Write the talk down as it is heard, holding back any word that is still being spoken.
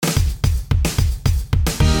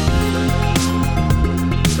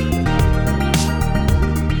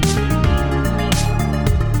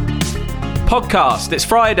podcast. It's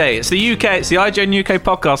Friday. It's the UK. It's the IGN UK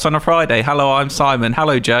podcast on a Friday. Hello, I'm Simon.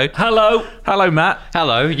 Hello, Joe. Hello. Hello, Matt.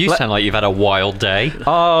 Hello. You sound like you've had a wild day.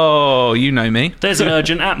 Oh, you know me. There's an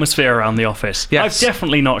urgent atmosphere around the office. Yes. I've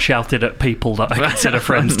definitely not shouted at people that I consider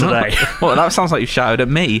friends today. Well, that sounds like you shouted at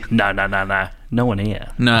me. No. No one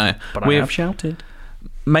here. No. But I have shouted.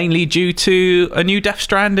 Mainly due to a new Death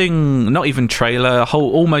Stranding, not even trailer, a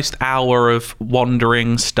whole almost hour of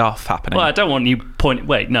wandering stuff happening. Well, I don't want you pointing...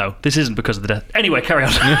 Wait, no. This isn't because of the death... Anyway, carry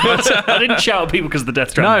on. I didn't shout at people because of the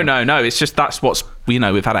Death Stranding. No. It's just that's what's... we've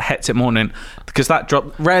had a hectic morning because that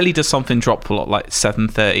drop... Rarely does something drop a lot like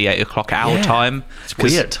 7:30, 8 o'clock our time. It's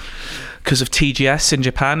weird. Because of TGS in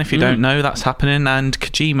Japan, if you don't know, that's happening. And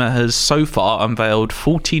Kojima has so far unveiled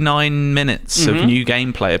 49 minutes of new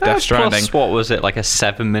gameplay of Death Stranding. Plus, what was it, like a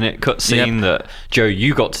 7-minute cutscene that, Joe,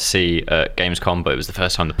 you got to see at Gamescom, but it was the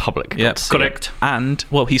first time the public got to see correct. it. And,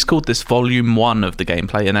 well, he's called this Volume 1 of the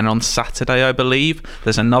gameplay. And then on Saturday, I believe,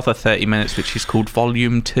 there's another 30 minutes, which is called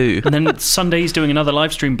Volume 2. And then Sunday he's doing another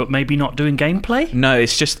live stream, but maybe not doing gameplay? No,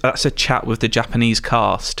 it's just, that's a chat with the Japanese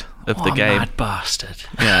cast of the game. Mad bastard.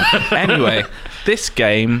 Yeah. Anyway, this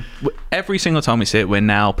game, every single time we see it, we're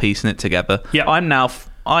now piecing it together. Yeah. I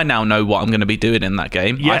now know what I'm going to be doing in that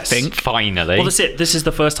game. Yes. I think. Finally. Well, that's it. This is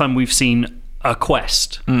the first time we've seen a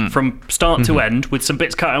quest from start to end, with some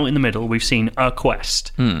bits cut out in the middle. We've seen a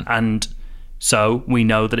quest, and so we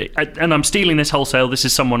know that it. And I'm stealing this wholesale. This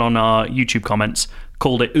is someone on our YouTube comments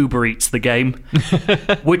called it Uber Eats the game,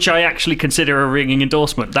 which I actually consider a ringing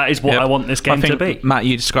endorsement. That is what I want this game to be. Matt,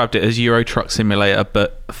 you described it as Euro Truck Simulator,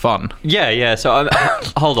 but fun. Yeah. So,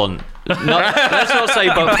 hold on. Let's not say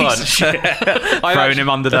but fun. Throwing him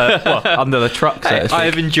under the truck. So to speak. I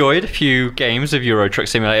have enjoyed a few games of Euro Truck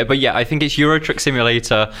Simulator, but yeah, I think it's Euro Truck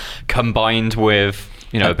Simulator combined with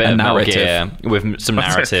a bit of Metal Gear with some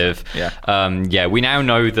narrative. We now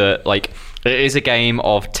know that it is a game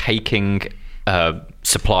of taking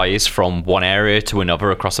supplies from one area to another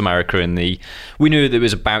across America. We knew that it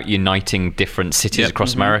was about uniting different cities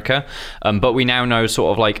across America, but we now know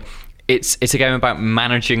sort of it's a game about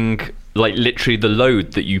managing literally the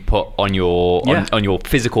load that you put on your on your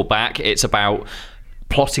physical back. It's about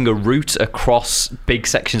plotting a route across big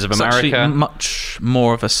sections of America. It's actually much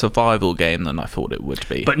more of a survival game than I thought it would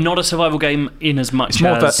be. But not a survival game in as much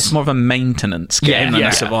it's more of a maintenance game than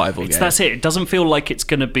a survival game. That's it. It doesn't feel like it's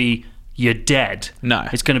going to be you're dead. No.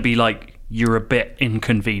 It's going to be like you're a bit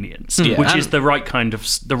inconvenienced, which is the right side of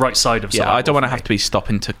survival. Yeah, I don't want to have to be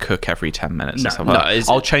stopping to cook every 10 minutes. No,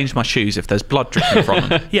 I'll change my shoes if there's blood dripping from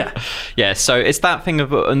them. Yeah. So it's that thing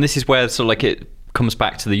of, and this is where sort of it comes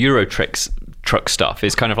back to the Euro truck stuff.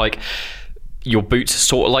 It's kind of like your boots are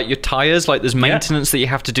sort of like your tires. There's maintenance that you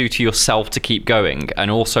have to do to yourself to keep going,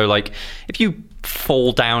 and also if you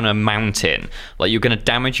fall down a mountain, you're going to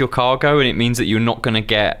damage your cargo, and it means that you're not going to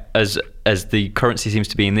get as the currency seems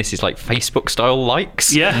to be in this is Facebook style likes.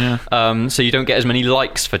 So you don't get as many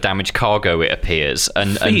likes for damaged cargo, it appears.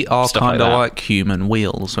 And feet are kind of that. like human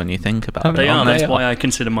wheels when you think about it. They are. That's why I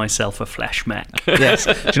consider myself a flesh mech. Yes.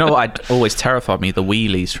 Do you know what always terrified me? The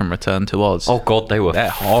wheelies from Return to Oz. Oh god, they're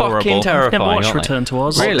horrible. Fucking terrifying. Never watched Return to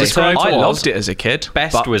Oz. Really? I loved it as a kid.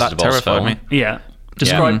 Best Wizard of Oz film. Me. Yeah.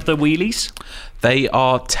 Describe the wheelies. They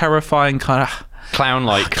are terrifying kind of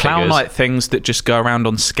clown-like things that just go around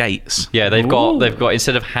on skates. Yeah, they've got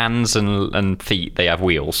instead of hands and feet, they have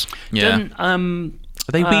wheels. Yeah. Are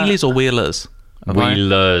they wheelies or wheelers?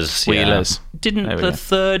 Wheelers. Wheelers. Didn't the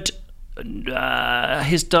third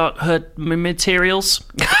his Dark Herd Materials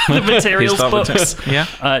the Materials books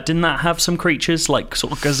didn't that have some creatures like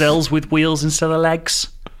sort of gazelles with wheels instead of legs?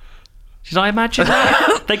 Did I imagine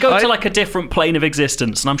that? They go to a different plane of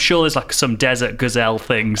existence, and I'm sure there's some desert gazelle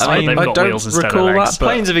things. They've got wheels instead of legs.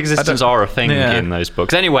 Planes of existence are a thing in those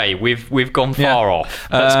books. Anyway, we've gone far off.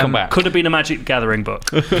 Let's come back. Could have been a Magic the Gathering book.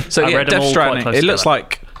 So I read them Death all Stranding. quite close It looks together.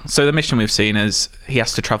 like. So the mission we've seen is he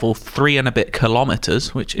has to travel 3 and a bit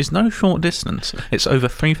kilometres, which is no short distance. It's over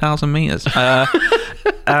 3,000 metres.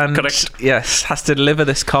 And correct. Yes, has to deliver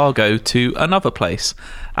this cargo to another place.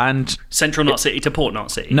 And Central Knot City to Port Knot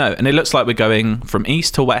City. No, and it looks like we're going from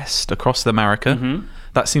east to west across America.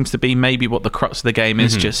 That seems to be maybe what the crux of the game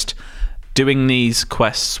is, just doing these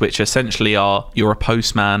quests, which essentially are you're a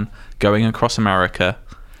postman going across America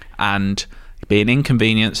and being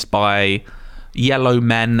inconvenienced by yellow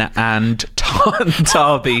men and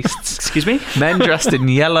tar beasts. Excuse me? Men dressed in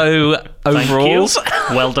yellow overalls.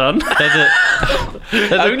 Well done.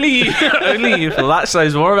 Only you, Phil. That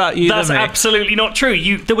shows more about you That's than me. absolutely not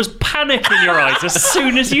true. There was panic in your eyes as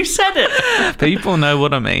soon as you said it. People know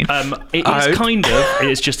what I mean. It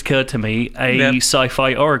has just occurred to me, a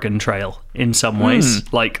sci-fi Oregon Trail in some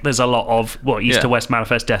ways. Like, there's a lot of East to West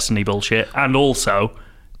Manifest Destiny bullshit, and also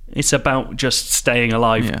it's about just staying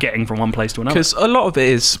alive, getting from one place to another. Because a lot of it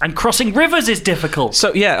is... And crossing rivers is difficult.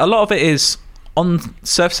 So, yeah, a lot of it is, on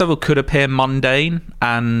surface level, could appear mundane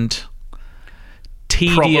and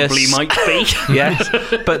tedious. Probably might be. Yes.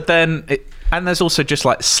 But then... And there's also just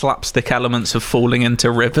like slapstick elements of falling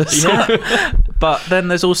into rivers. Yeah. But then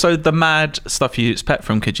there's also the mad stuff you expect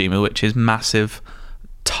from Kojima, which is massive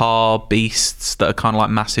tar beasts that are kind of like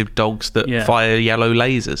massive dogs that fire yellow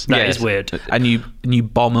lasers. That is weird. And you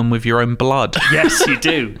bomb them with your own blood. Yes, you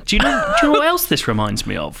do. Do you know what else this reminds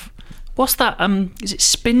me of? What's that? Is it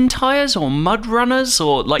Spin Tires or Mud Runners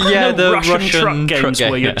or like the Russian truck games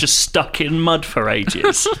where you're just stuck in mud for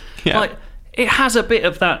ages? Like, it has a bit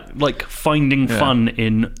of that, like, finding fun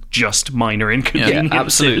in just minor inconveniences. Yeah,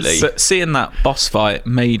 absolutely. But seeing that boss fight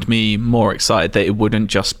made me more excited that it wouldn't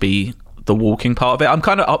just be the walking part of it. I'm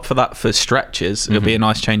kind of up for that for stretches. It'll be a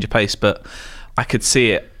nice change of pace, but I could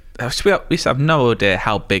see it. We used to have no idea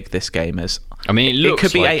how big this game is. I mean, it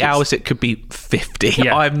could be like 8 hours, it could be 50.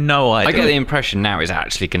 Yeah. I have no idea. I get the impression now it's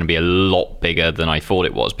actually going to be a lot bigger than I thought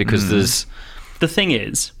it was, because there's... The thing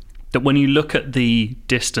is that when you look at the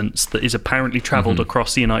distance that is apparently travelled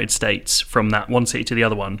across the United States from that one city to the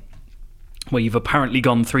other one, where you've apparently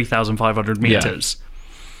gone 3,500 metres...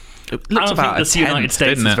 I don't think the United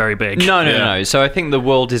States is very big. No. So I think the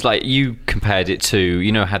world is like, you compared it to,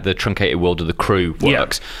 how the truncated world of The Crew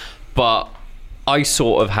works. But I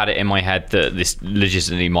sort of had it in my head that this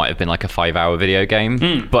legitimately might have been like a 5-hour video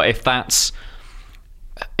game. But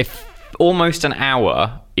if almost an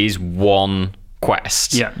hour is one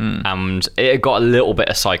quest, and it got a little bit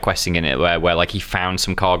of side questing in it where like he found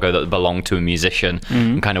some cargo that belonged to a musician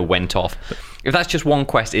and kind of went off. If that's just one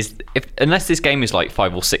quest, unless this game is like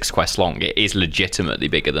 5 or 6 quests long, it is legitimately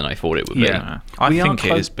bigger than I thought it would be. I think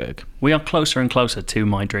it is big. We are closer and closer to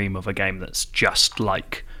my dream of a game that's just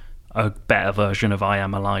like a better version of I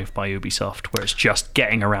Am Alive by Ubisoft, where it's just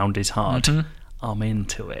getting around is hard. I'm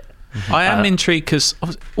into it. I am intrigued because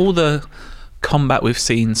all the combat we've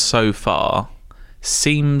seen so far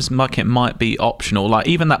seems like it might be optional. Like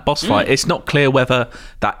even that boss fight, it's not clear whether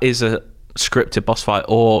that is a scripted boss fight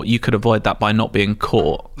or you could avoid that by not being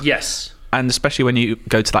caught. Yes. And especially when you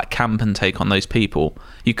go to that camp and take on those people,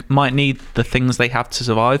 you might need the things they have to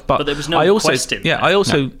survive. But there was no quest in there. I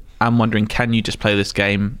also am wondering, can you just play this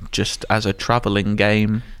game just as a travelling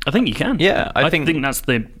game? I think you can. Yeah, I think that's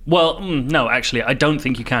the... Well, no, actually, I don't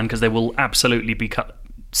think you can, because there will absolutely be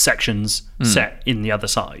sections set in the other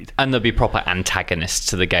side. And there'll be proper antagonists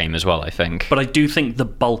to the game as well, I think. But I do think the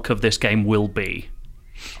bulk of this game will be,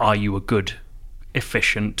 are you a good,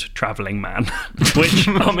 efficient travelling man? Which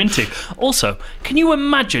I'm into. Also, can you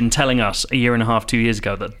imagine telling us a year and a half, 2 years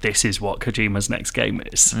ago that this is what Kojima's next game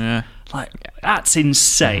is? Yeah. Like, that's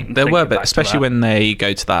insane. There were, but especially when they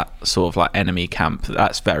go to that sort of like enemy camp,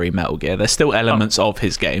 that's very Metal Gear. There's still elements of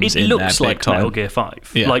his games in there. It looks like time. Metal Gear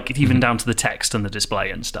 5. Yeah. Like, even down to the text and the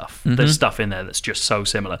display and stuff. There's stuff in there that's just so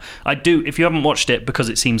similar. If you haven't watched it, because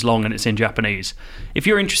it seems long and it's in Japanese, if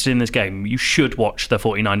you're interested in this game, you should watch the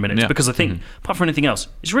 49 minutes, because I think, apart from anything else,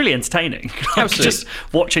 it's really entertaining. Just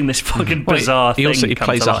watching this fucking bizarre thing. He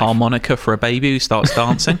plays a harmonica for a baby who starts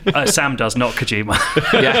dancing. Sam does, not Kojima.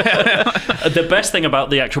 Yeah. The best thing about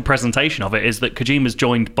the actual presentation of it is that Kojima's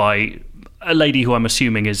joined by a lady who I'm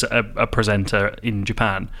assuming is a presenter in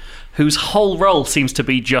Japan, whose whole role seems to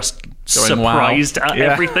be just surprised at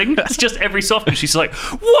everything. It's just every so often she's like,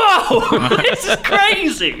 whoa, this is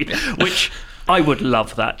crazy. Which I would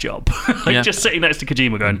love that job. Just sitting next to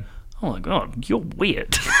Kojima going, oh my God, you're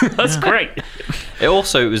weird. That's great. It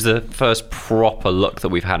was the first proper look that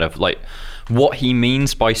we've had of like what he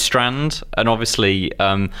means by Strand, and obviously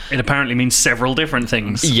it apparently means several different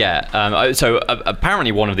things. So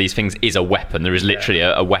apparently one of these things is a weapon. There is literally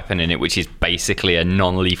a weapon in it which is basically a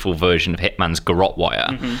non-lethal version of Hitman's garrote wire.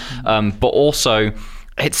 But also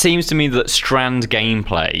it seems to me that Strand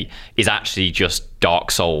gameplay is actually just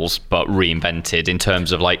Dark Souls but reinvented, in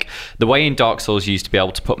terms of like the way in Dark Souls you used to be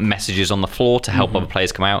able to put messages on the floor to help other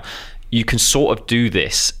players come out. you can sort of do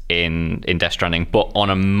this in Death Stranding, but on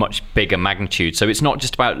a much bigger magnitude. So it's not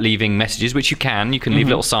just about leaving messages, which you can leave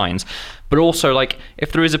little signs, but also like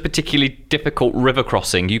if there is a particularly difficult river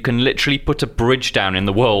crossing, you can literally put a bridge down in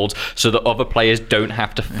the world so that other players don't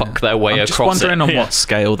have to fuck their way across it. I'm just wondering on what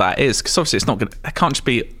scale that is, because obviously it's not going. It can't just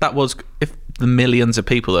be that was if the millions of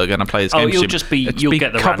people that are going to play this game. You'll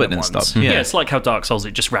get the covered random and ones. stuff. Yeah, it's like how Dark Souls,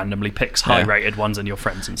 it just randomly picks high-rated ones and your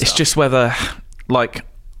friends and stuff. It's just whether, like,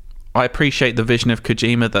 I appreciate the vision of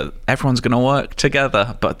Kojima that everyone's going to work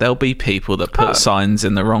together, but there'll be people that put signs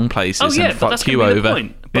in the wrong places and fuck you over. The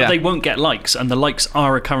point. But they won't get likes, and the likes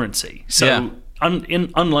are a currency. So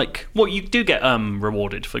unlike you do get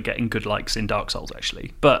rewarded for getting good likes in Dark Souls,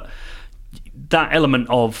 actually, but that element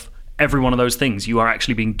of every one of those things, you are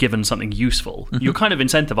actually being given something useful. You're kind of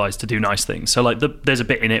incentivized to do nice things. So like there's a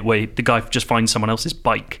bit in it where the guy just finds someone else's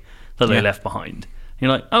bike that they left behind. You're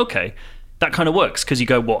like, okay, that kind of works, because you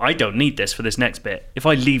go, well, I don't need this for this next bit. If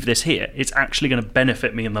I leave this here, it's actually going to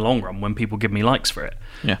benefit me in the long run when people give me likes for it.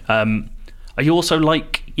 Yeah. Are you also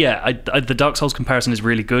like, the Dark Souls comparison is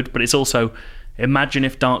really good, but it's also, imagine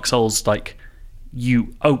if Dark Souls, like,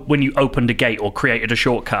 when you opened a gate or created a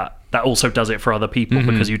shortcut, that also does it for other people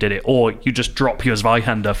because you did it, or you just drop your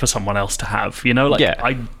Zweihander for someone else to have,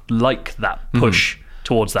 I like that push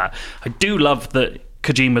towards that. I do love that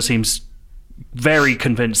Kojima seems very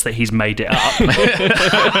convinced that he's made it up.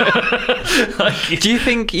 Do you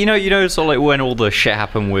think, sort of like when all the shit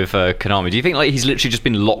happened with Konami, do you think like he's literally just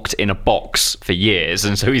been locked in a box for years,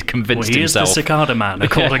 and so he's convinced himself? He is the Cicada Man,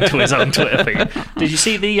 according to his own Twitter feed. Did you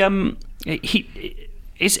see the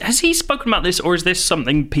has he spoken about this, or is this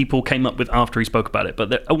something people came up with after he spoke about it?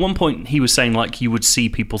 But at one point he was saying like you would see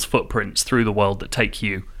people's footprints through the world that take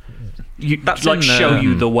you show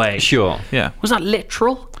you the way. Sure. Yeah. Was that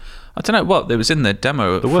literal? I don't know what there was in the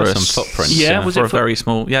demo. There were some footprints. Yeah, was it for a very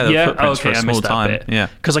small? Yeah, there were footprints for a small time. Yeah,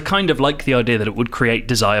 because I kind of like the idea that it would create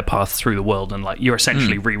desire paths through the world, and like you're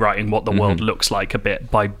essentially rewriting what the world looks like a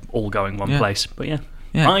bit by all going one place. But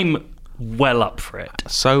I'm well up for it.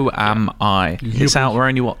 So am I. It's out. We're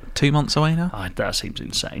only 2 months away now. That seems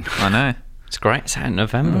insane. I know. It's great. It's out in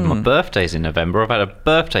November. My birthday's in November. I've had a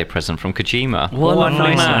birthday present from Kojima. What a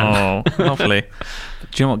nice man. Oh, lovely. Do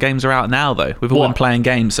you know what games are out now, though? We've all been playing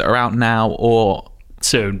games that are out now or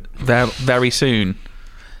soon. Very soon.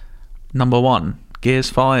 Number 1, Gears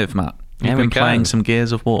 5, Matt. You've been playing some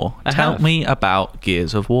Gears of War. Tell me about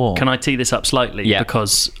Gears of War. Can I tee this up slightly? Yeah.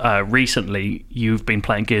 Because recently you've been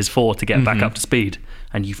playing Gears 4 to get back up to speed,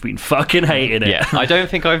 and you've been fucking hating it. Yeah, I don't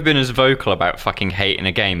think I've been as vocal about fucking hating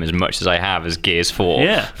a game as much as I have as Gears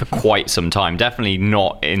 4 for quite some time. Definitely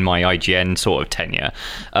not in my IGN sort of tenure.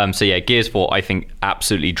 So yeah, Gears 4, I think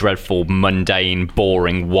absolutely dreadful, mundane,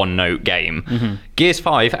 boring, one-note game. Gears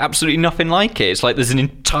 5, absolutely nothing like it. It's like there's an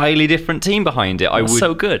entirely different team behind it. I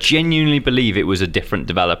would genuinely believe it was a different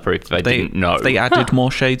developer if I didn't know. They added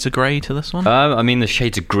more shades of grey to this one? I mean, the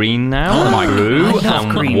shades of green now, and blue,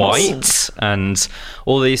 and white, and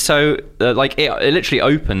all these. So, it literally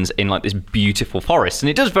opens in like this beautiful forest, and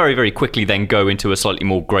it does very, very quickly then go into a slightly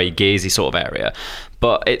more grey, Gearsy sort of area.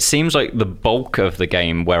 But it seems like the bulk of the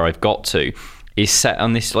game where I've got to is set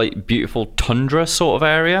on this like beautiful tundra sort of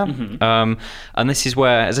area, and this is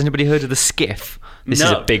where. Has anybody heard of the Skiff? This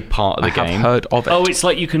is a big part of the game. I have heard of it. Oh, it's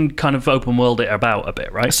like you can kind of open world it about a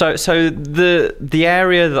bit, right? So the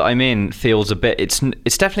area that I'm in feels a bit. It's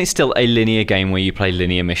definitely still a linear game where you play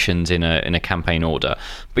linear missions in a campaign order.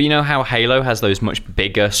 But you know how Halo has those much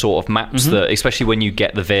bigger sort of maps that, especially when you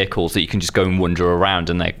get the vehicles, that you can just go and wander around,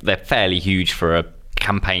 and they're fairly huge for a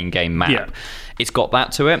campaign game map. Yeah. It's got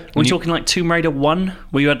that to it. We're talking like Tomb Raider 1,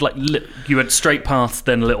 where you had like you had straight paths,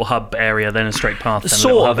 then a little hub area, then a straight path, then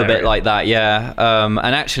sort of a bit like that, yeah.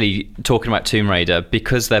 And actually, talking about Tomb Raider,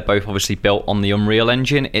 because they're both obviously built on the Unreal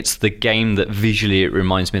Engine, it's the game that visually it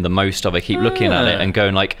reminds me the most of. I keep looking at it and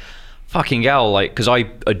going like, fucking hell, like, because I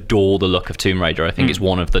adore the look of Tomb Raider. I think it's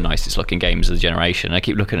one of the nicest looking games of the generation. I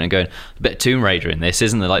keep looking at it and going, a bit of Tomb Raider in this,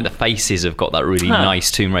 isn't there? Like the faces have got that really nice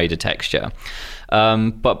Tomb Raider texture.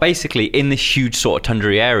 But basically, in this huge sort of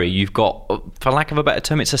tundra area, you've got, for lack of a better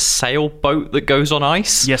term, it's a sailboat that goes on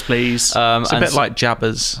ice. Yes, please. It's a bit like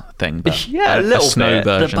Jabba's thing, but a little snow bit.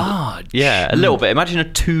 Version. The barge. Yeah, a little bit. Imagine a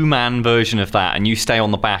 2-man version of that, and you stay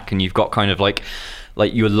on the back, and you've got kind of like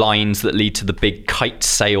your lines that lead to the big kite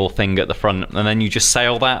sail thing at the front, and then you just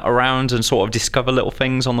sail that around and sort of discover little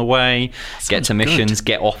things on the way, get to missions,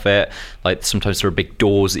 get off it. Like sometimes there are big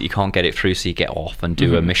doors that you can't get it through, so you get off and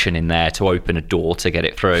do a mission in there to open a door to get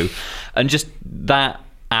it through, and just that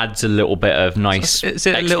adds a little bit of nice. Is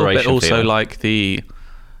it a little bit also like the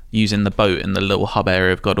using the boat in the little hub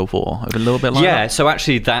area of God of War. A little bit like that? So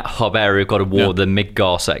actually that hub area of God of War, the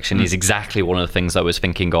Midgar section, is exactly one of the things I was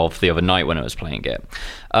thinking of the other night when I was playing it.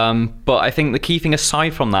 But I think the key thing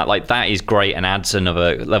aside from that, like, that is great and adds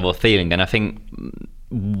another level of feeling. And I think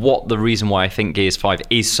the reason why I think Gears 5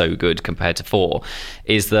 is so good compared to 4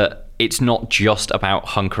 is that it's not just about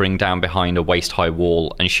hunkering down behind a waist-high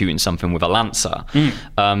wall and shooting something with a Lancer.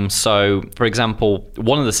 So, for example,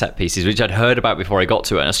 one of the set pieces, which I'd heard about before I got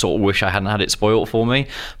to it, and I sort of wish I hadn't had it spoiled for me,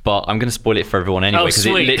 but I'm going to spoil it for everyone anyway, because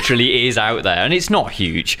it literally is out there, and it's not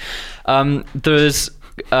huge. There's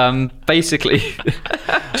basically...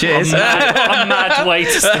 Cheers. A mad way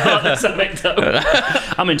to start this anecdote.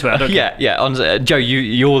 I'm into it. Yeah. Joe,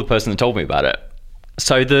 you're the person that told me about it.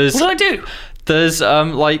 So there's... What did I do? There's,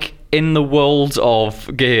 in the world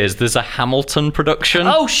of Gears, there's a Hamilton production.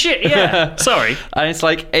 Oh shit! Yeah, sorry. And it's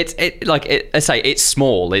like I say it's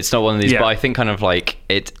small. It's not one of these, but I think kind of like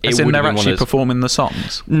it. As in they're actually performing the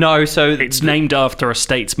songs. No, so it's named after a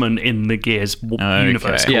statesman in the Gears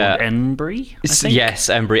universe called Embry. Yes,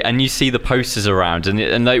 Embry, and you see the posters around,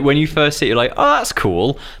 and like, when you first see it, you're like, oh, that's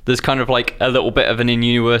cool. There's kind of like a little bit of an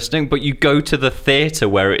in-universe thing, but you go to the theatre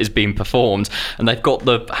where it is being performed, and they've got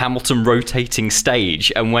the Hamilton rotating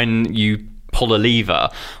stage, and when you pull a lever,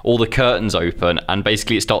 all the curtains open, and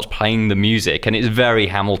basically it starts playing the music, and it's very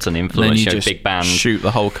Hamilton influenced, big band. Shoot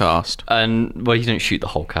the whole cast. And well, you don't shoot the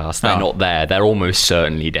whole cast. They're not there. They're almost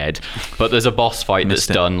certainly dead. But there's a boss fight that's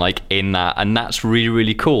done like in that, and that's really,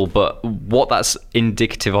 really cool. But what that's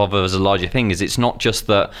indicative of as a larger thing is it's not just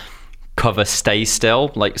that cover stays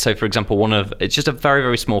still. Like, so for example, it's just a very,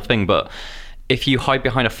 very small thing, but if you hide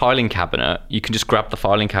behind a filing cabinet, you can just grab the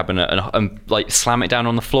filing cabinet and like slam it down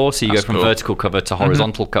on the floor, so you go from vertical cover to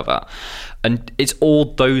horizontal cover. And it's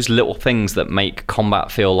all those little things that make combat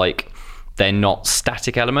feel like they're not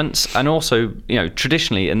static elements. And also, you know,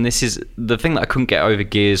 traditionally, and this is the thing that I couldn't get over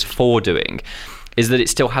Gears 4 doing, is that it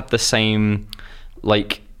still had the same,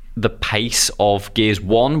 like, the pace of Gears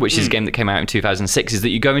 1, which is a game that came out in 2006, is that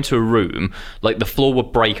you go into a room, like the floor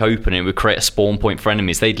would break open and it would create a spawn point for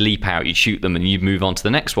enemies. They'd leap out, you'd shoot them, and you'd move on to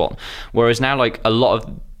the next one. Whereas now, like, a lot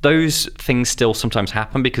of those things still sometimes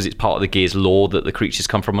happen because it's part of the Gears lore that the creatures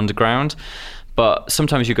come from underground. But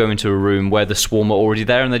sometimes you go into a room where the swarm are already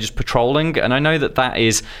there and they're just patrolling. And I know that that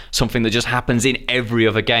is something that just happens in every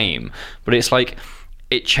other game. But it's like,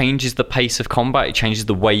 it changes the pace of combat. It changes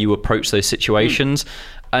the way you approach those situations.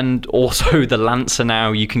 And also the Lancer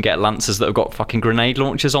now, you can get Lancers that have got fucking grenade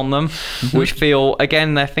launchers on them, which feel,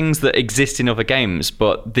 again, they're things that exist in other games,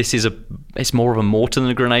 but this is it's more of a mortar than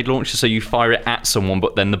a grenade launcher, so you fire it at someone,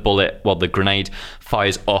 but then the grenade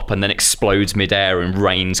fires up and then explodes midair and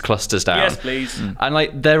rains clusters down. Yes, please. And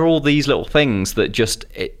like, they're all these little things that just,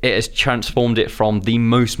 it has transformed it from the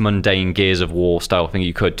most mundane Gears of War style thing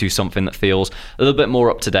you could to something that feels a little bit more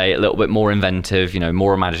up to date, a little bit more inventive, you know,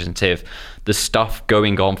 more imaginative. The stuff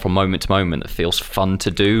going on from moment to moment that feels fun to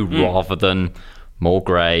do rather than more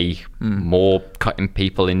grey, more cutting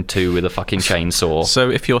people in two with a fucking chainsaw. So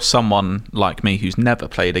if you're someone like me who's never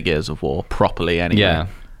played a Gears of War properly anyway,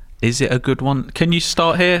 is it a good one? Can you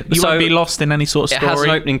start here? You won't be lost in any sort of story? It has an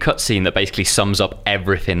opening cutscene that basically sums up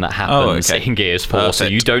everything that happens in Gears 4, so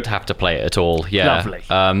you don't have to play it at all. Yeah. Lovely.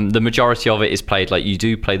 The majority of it is played, like, you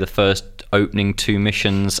do play the first opening 2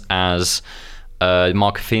 missions as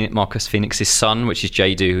Marcus Phoenix's son, which is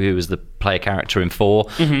Jadu, who was the player character in 4,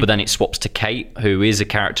 but then it swaps to Kate, who is a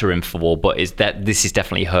character in 4, but this is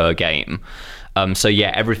definitely her game. So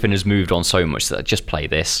yeah, everything has moved on so much that just play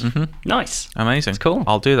this. Nice. Amazing. It's cool.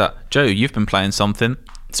 I'll do that. Joe, you've been playing something.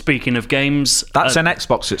 Speaking of games, that's an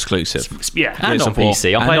Xbox exclusive. Yeah, and on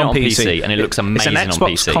PC. I'm playing it on PC, and it looks amazing on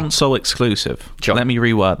PC. It's an Xbox console exclusive. Sure. Let me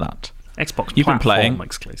reword that. Xbox You've been playing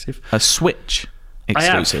exclusive. A Switch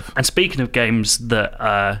exclusive. I have. And speaking of games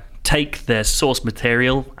that take their source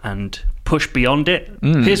material and push beyond it,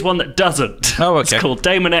 here's one that doesn't. Oh, okay. It's called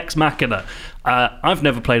Daemon X Machina. I've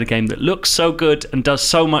never played a game that looks so good and does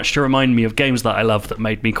so much to remind me of games that I love that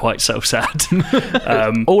made me quite so sad.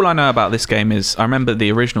 All I know about this game is I remember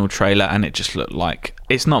the original trailer and it just looked like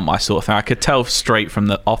it's not my sort of thing. I could tell straight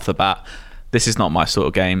from off the bat this is not my sort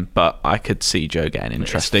of game, but I could see Joe getting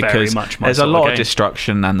interested because there's a lot of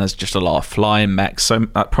destruction and there's just a lot of flying mechs, so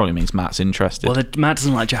that probably means Matt's interested. Well, Matt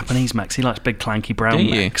doesn't like Japanese mechs. He likes big clanky brown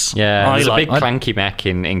mechs. Yeah, there's a big clanky mech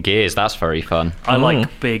in Gears. That's very fun. I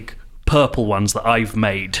like big purple ones that I've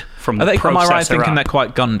made from the processor. Am I right thinking they're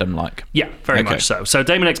quite Gundam-like? Yeah, very much so. So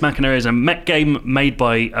Daemon X Machina is a mech game made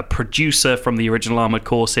by a producer from the original Armored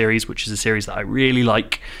Core series, which is a series that I really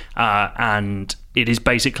like, and it is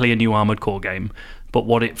basically a new Armored Core game. But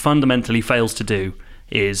what it fundamentally fails to do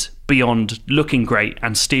is beyond looking great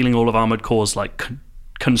and stealing all of Armored Core's like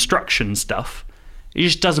construction stuff, it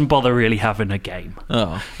just doesn't bother really having a game.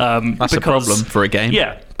 That's a problem for a game.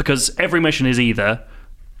 Yeah, because every mission is either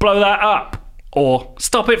blow that up or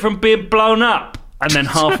stop it from being blown up. And then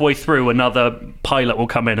halfway through, another pilot will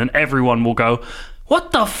come in and everyone will go,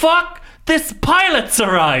 what the fuck? This pilot's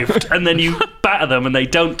arrived. And then you batter them and they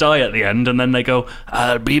don't die at the end. And then they go,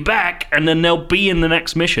 I'll be back. And then they'll be in the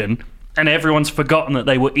next mission. And everyone's forgotten that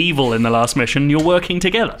they were evil in the last mission. You're working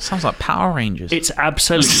together. Sounds like Power Rangers. It's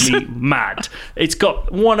absolutely mad. It's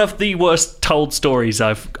got one of the worst told stories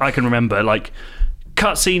I can remember. Like,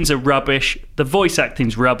 cutscenes are rubbish. The voice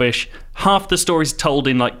acting's rubbish. Half the story's told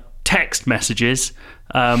in, like, text messages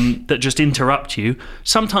that just interrupt you.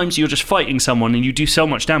 Sometimes you're just fighting someone and you do so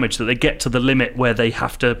much damage that they get to the limit where they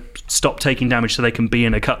have to stop taking damage so they can be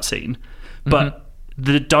in a cutscene. But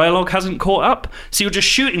the dialogue hasn't caught up, so you're just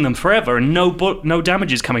shooting them forever and no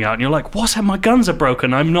damage is coming out, and you're like, what? My guns are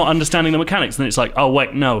broken, I'm not understanding the mechanics. And then it's like, oh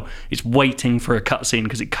wait, no, it's waiting for a cutscene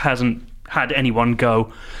because it hasn't had anyone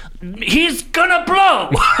go, he's gonna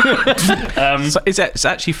blow. So does it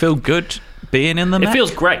actually feel good being in the mech? It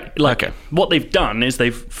feels great. Like, what they've done is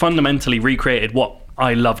they've fundamentally recreated what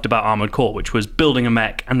I loved about Armored Core, which was building a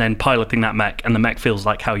mech and then piloting that mech, and the mech feels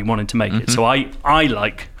like how you wanted to make it. So I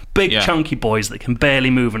like big chunky boys that can barely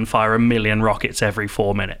move and fire 1 million rockets every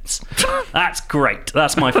 4 minutes. That's great.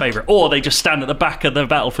 That's my favourite. Or they just stand at the back of the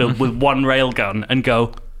battlefield with one railgun and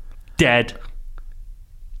go, dead.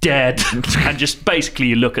 And just basically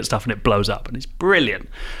you look at stuff and it blows up, and it's brilliant.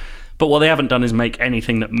 But what they haven't done is make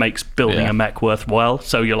anything that makes building a mech worthwhile.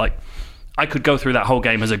 So you're like, I could go through that whole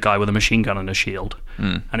game as a guy with a machine gun and a shield,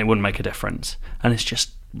 and it wouldn't make a difference. And it's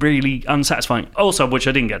just really unsatisfying. Also, which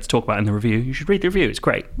I didn't get to talk about in the review. You should read the review. It's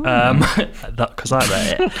great. Because I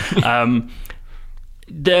read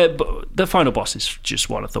it. The final boss is just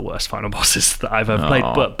one of the worst final bosses that I've ever played.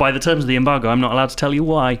 But by the terms of the embargo, I'm not allowed to tell you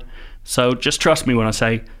why. So just trust me when I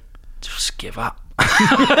say, just give up.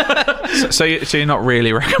 So you're not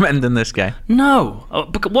really recommending this game? No.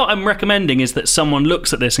 What I'm recommending is that someone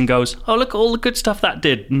looks at this and goes, oh, look at all the good stuff that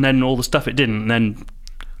did, and then all the stuff it didn't, and then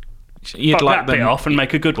you'd like that bit off and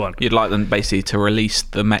make a good one. You'd like them basically to release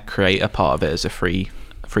the mech creator part of it as a free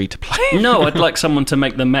to play? No, I'd like someone to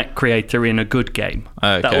make the mech creator in a good game.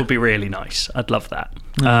 Okay. That would be really nice. I'd love that.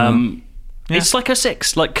 It's like a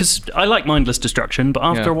 6, like, because I like mindless destruction, but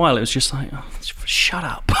after a while it was just like, oh, shut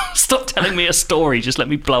up. Stop telling me a story, just let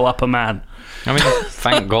me blow up a man. I mean,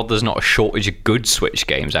 thank God there's not a shortage of good Switch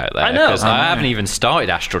games out there. I know. Because I haven't even started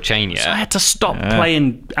Astral Chain yet. So I had to stop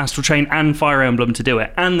playing Astral Chain and Fire Emblem to do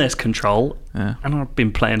it, and there's Control, and I've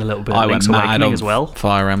been playing a little bit of Link's Awakening as well.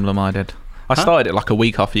 Fire Emblem, I did. I started it like a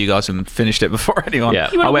week after you guys and finished it before anyone. Yeah.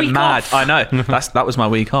 I went mad. I know. That was my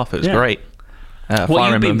week off. It was great.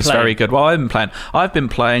 Fire Emblem's very good. Well, I've been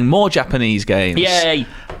playing more Japanese games. Yay!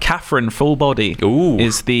 Catherine Full Body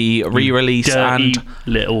is the re-release, dirty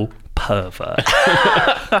little pervert.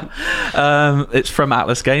 It's from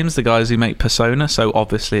Atlas Games, the guys who make Persona, so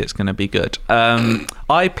obviously it's going to be good.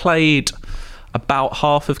 I played about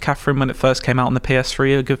half of Catherine when it first came out on the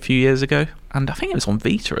PS3 a good few years ago, and I think it was on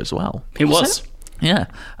Vita as well. It was. Yeah.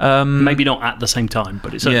 Maybe not at the same time,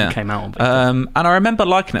 but it certainly came out on Vita. And I remember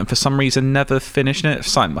liking it, and for some reason never finishing it.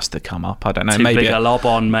 Something must have come up. I don't know. Too big a lob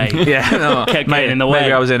on, mate. Kept getting in the way.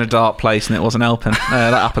 Maybe I was in a dark place and it wasn't helping.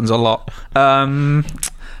 That happens a lot.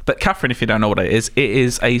 But Catherine, if you don't know what it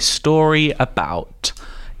is a story about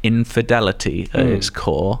infidelity at its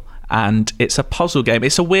core, and it's a puzzle game.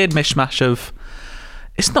 It's a weird mishmash of...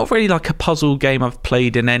 It's not really like a puzzle game I've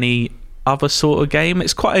played in any other sort of game.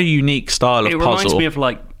 It's quite a unique style of puzzle. It reminds me of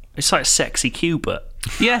it's like Sexy Cubert.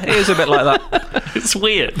 Yeah, it is a bit like that. It's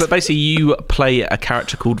weird. But basically you play a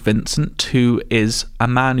character called Vincent, who is a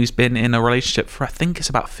man who's been in a relationship for, I think it's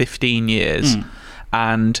about 15 years.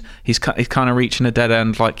 And he's kind of reaching a dead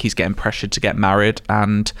end, like he's getting pressured to get married.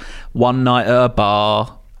 And one night at a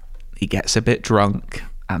bar, he gets a bit drunk,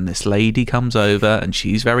 and this lady comes over and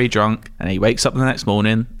she's very drunk, and he wakes up the next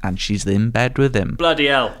morning and she's in bed with him. Bloody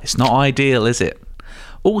hell. It's not ideal, is it?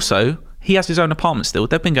 Also, he has his own apartment still.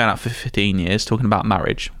 They've been going out for 15 years talking about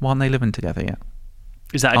marriage. Why aren't they living together yet?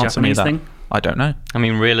 Is that a Japanese thing? I don't know. I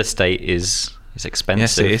mean, real estate is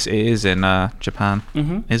expensive. Yes, it is in Japan.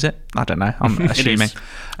 Is it? I don't know. I'm assuming.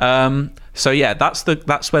 So yeah, that's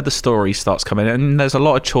where the story starts coming in. And there's a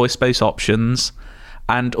lot of choice-based options.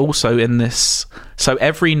 And also in this, so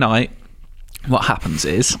every night, what happens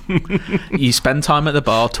is you spend time at the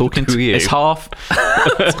bar talking to you. It's half.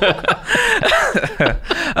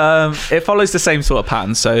 It follows the same sort of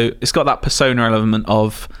pattern. So it's got that Persona element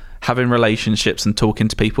of having relationships and talking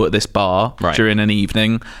to people at this bar during an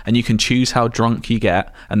evening, and you can choose how drunk you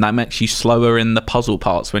get, and that makes you slower in the puzzle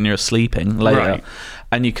parts when you're sleeping later.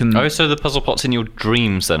 And you can... Oh, so the puzzle parts in your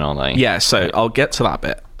dreams then, are they? Yeah, so I'll get to that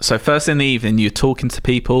bit. So first in the evening, you're talking to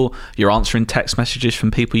people, you're answering text messages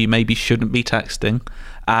from people you maybe shouldn't be texting,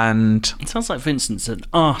 and... It sounds like Vincent's an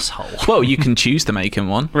arsehole. Well, you can choose to make him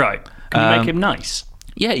one. Right. Can you make him nice?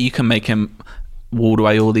 Yeah, you can make him ward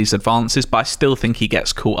away all these advances, but I still think he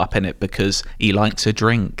gets caught up in it because he likes a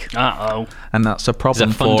drink. Uh-oh. And that's a problem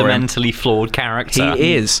He's a fundamentally flawed character.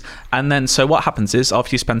 He is. And then, so what happens is,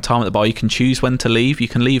 after you spend time at the bar, you can choose when to leave. You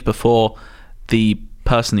can leave before the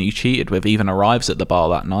person that you cheated with even arrives at the bar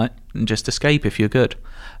that night, and just escape if you're good.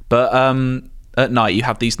 But at night, you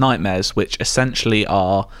have these nightmares, which essentially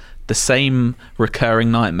are the same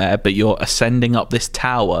recurring nightmare, but you're ascending up this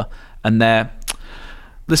tower, and they're...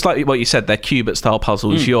 It's like what you said, they're Cubert-style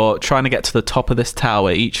puzzles. You're trying to get to the top of this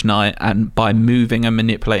tower each night, and by moving and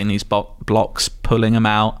manipulating these blocks, pulling them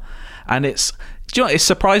out, and it's... Do you know, it's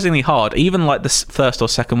surprisingly hard. Even like the first or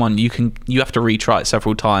second one, you have to retry it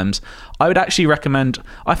several times. I would actually recommend...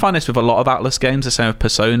 I find this with a lot of Atlus games, the same with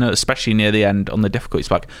Persona, especially near the end on the difficulty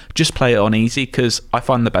spike. Just play it on easy, because I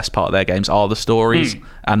find the best part of their games are the stories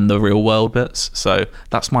and the real world bits. So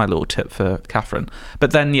that's my little tip for Catherine.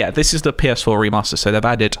 But then, yeah, this is the PS4 remaster, so they've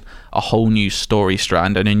added a whole new story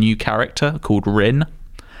strand and a new character called Rin.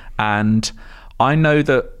 And I know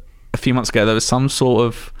that a few months ago there was some sort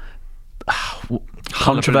of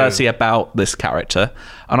controversy about this character,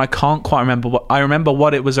 and I can't quite remember what... I remember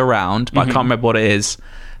what it was around, but I can't remember what it is.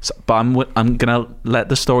 So, but I'm gonna let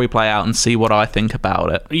the story play out and see what I think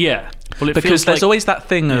about it. Yeah, well, because there's always that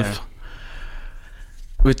thing of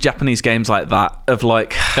with Japanese games like that, of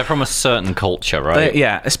like they're from a certain culture, right?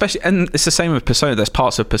 Especially, and it's the same with Persona. There's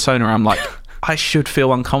parts of Persona where I'm like, I should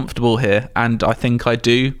feel uncomfortable here, and I think I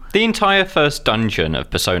do. The entire first dungeon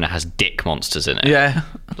of Persona has dick monsters in it. Yeah.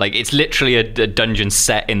 Like, it's literally a dungeon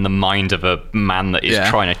set in the mind of a man that is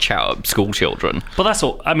trying to chat up school children. But that's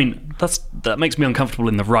all. I mean, that makes me uncomfortable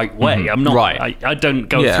in the right way. I'm not... I don't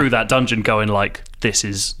go through that dungeon going like, this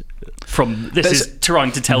is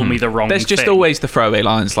trying to tell me the wrong thing. There's just always the throwaway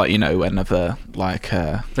lines, like, you know, whenever, like...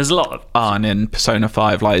 there's a lot of... Arn in Persona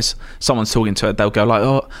 5, like, someone's talking to her, they'll go like,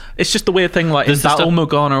 oh... It's just the weird thing, like, is Battle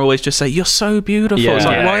Morgana always just say, you're so beautiful. Yeah. It's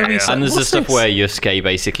like, why are we saying... And there's the stuff where Yosuke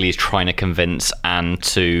basically is trying to convince Anne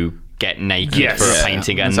to get naked for a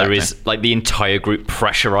painting, and there is, like, the entire group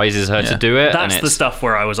pressurizes her to do it. That's the stuff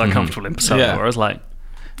where I was uncomfortable in Persona, where I was like...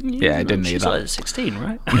 Yeah, I didn't need that. She's like 16,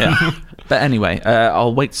 right? Yeah. But anyway,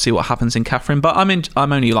 I'll wait to see what happens in Catherine. But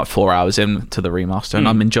I'm only like 4 hours into the remaster, and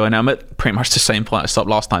I'm enjoying it. I'm at pretty much the same point I stopped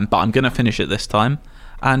last time, but I'm going to finish it this time.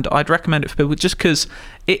 And I'd recommend it for people just because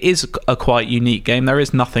it is a quite unique game. There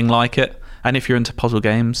is nothing like it. And if you're into puzzle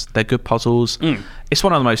games, they're good puzzles. It's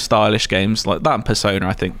one of the most stylish games, like that and Persona,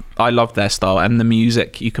 I think. I love their style, and the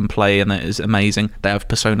music you can play in it is amazing. They have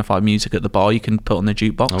Persona 5 music at the bar you can put on the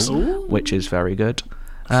jukebox, which is very good.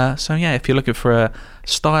 So yeah, if you're looking for a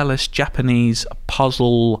stylish Japanese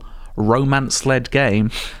puzzle romance-led game,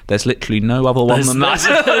 the's literally no other one than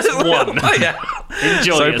that. There's one.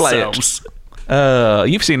 Enjoy yourselves.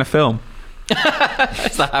 You've seen a film.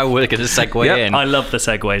 Is that how we're going to segue in? I love the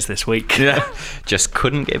segues this week. Yeah. Just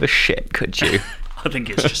couldn't give a shit, could you? I think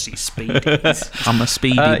it's just these speedies. I'm a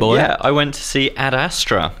speedy boy. Yeah, I went to see Ad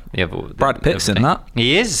Astra. Brad Pitt's in that.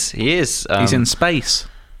 He is. He's in space.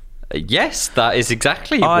 Yes, that is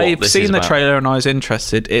exactly what I've this seen is the about. trailer and I was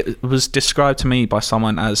interested. It was described to me by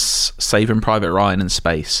someone as Saving Private Ryan in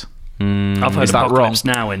space. I've heard Is that Apocalypse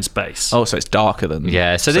Now in space. Oh, so it's darker than...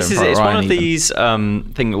 Yeah, so this is it's one of these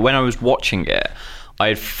things. When I was watching it, I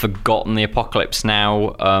had forgotten the Apocalypse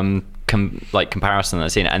Now comparison that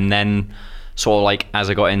I'd seen, and then sort of like as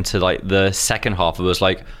I got into like the second half, it was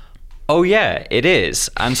like, oh yeah, it is.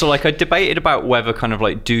 And so like I debated about whether kind of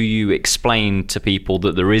like, do you explain to people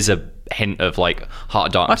that there is a hint of like Heart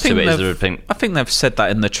of Darkness to it? I think they've said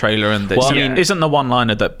that in the trailer, and isn't the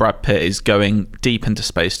one-liner that Brad Pitt is going deep into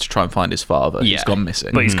space to try and find his father who's gone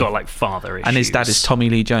missing, but he's got like father issues, and his dad is Tommy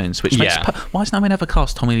Lee Jones, which makes why has no one ever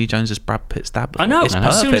cast Tommy Lee Jones as Brad Pitt's dad before? I know.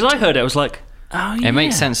 As soon as I heard it, I was like, oh yeah, it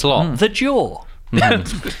makes sense a lot. The Jaw.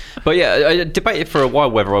 But yeah, I debated for a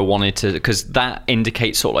while whether I wanted to, because that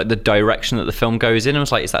indicates sort of like the direction that the film goes in. I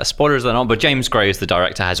was like, is that a spoiler, is that not? But James Gray, as the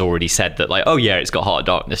director, has already said that, like, oh yeah, it's got Heart of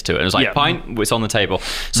Darkness to it. And I was like, fine, it's on the table.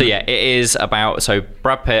 So yeah, it is about, so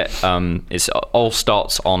Brad Pitt, it all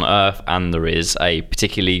starts on Earth, and there is a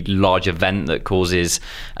particularly large event that causes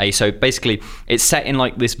so basically it's set in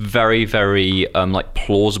like this very, very like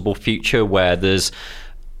plausible future where there's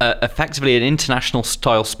effectively an international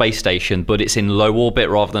style space station, but it's in low orbit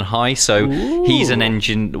rather than high. So he's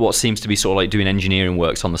what seems to be sort of like doing engineering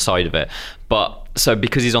works on the side of it. But so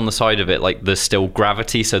because he's on the side of it, like there's still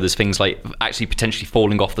gravity, so there's things like actually potentially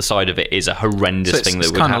falling off the side of it is a horrendous thing that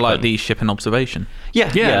would happen. It's kind of like the ship in Observation.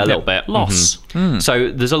 Yeah, a little bit. Loss.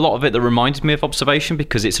 So there's a lot of it that reminded me of Observation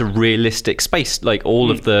because it's a realistic space. Like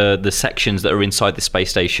all of the sections that are inside the space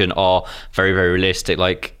station are very, very realistic.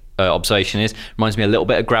 Like Observation reminds me a little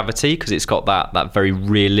bit of Gravity because it's got that very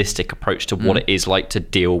realistic approach to what it is like to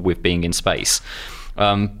deal with being in space.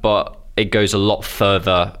 But it goes a lot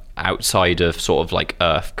further outside of sort of like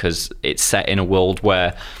Earth because it's set in a world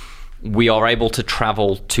where we are able to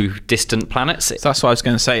travel to distant planets. So that's what I was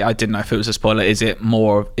going to say. I didn't know if it was a spoiler. Is it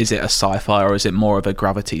a sci-fi or is it more of a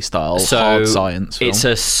Gravity style hard science film? It's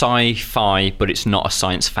a sci-fi, but it's not a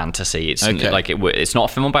science fantasy. It's it's not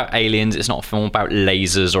a film about aliens. It's not a film about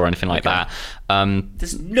lasers or anything like that.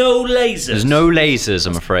 There's no lasers. There's no lasers,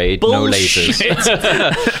 I'm afraid. Bullshit. No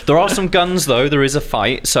lasers. There are some guns, though. There is a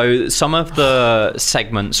fight. So some of the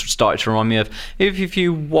segments started to remind me of if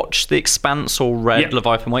you watch The Expanse or read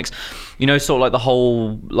Leviathan Wakes, you know, sort of like the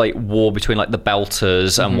whole like war between like the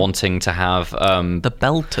Belters and wanting to have the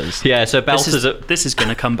Belters. Yeah, so Belters. This is going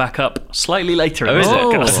to come back up slightly later. Oh,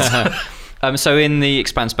 is it? So in The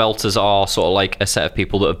Expanse, Belters are sort of like a set of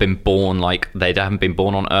people that have been born like they haven't been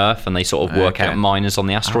born on Earth, and they sort of work out miners on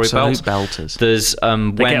the asteroid belt. Belters. There's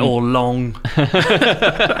they get all long because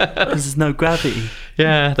there's no gravity.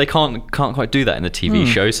 Yeah, they can't quite do that in the TV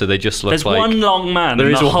show, so they just look There's like... There's one long man there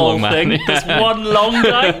in is the one whole long man. thing. Yeah. There's one long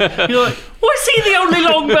guy. You're like, why is he the only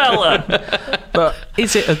long beller? But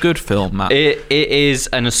is it a good film, Matt? It is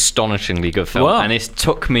an astonishingly good film, and it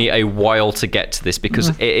took me a while to get to this because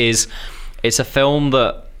it's a film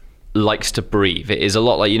that likes to breathe. It is a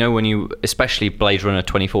lot like, you know, when you, especially Blade Runner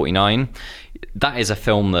 2049, that is a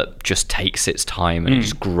film that just takes its time and it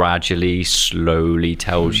just gradually, slowly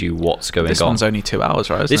tells you what's going on. This one's only 2 hours,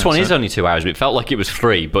 right? This one is only 2 hours. It felt like it was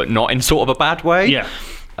 3, but not in sort of a bad way. Yeah.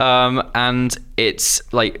 And it's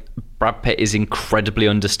like Brad Pitt is incredibly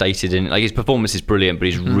understated in like his performance is brilliant, but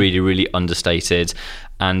he's really, really understated.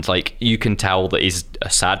 And like you can tell that he's a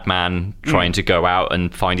sad man trying to go out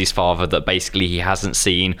and find his father that basically he hasn't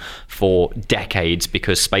seen for decades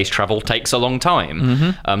because space travel takes a long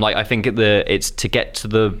time. Like I think it's to get to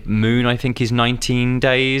the moon. I think is 19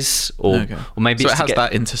 days, or maybe so it's it has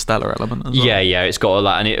that interstellar element as well. Yeah, it's got all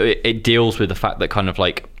that, and it deals with the fact that kind of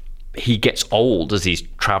like he gets old as he's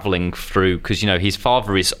traveling through because, you know, his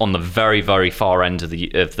father is on the very, very far end of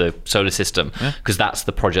the solar system because that's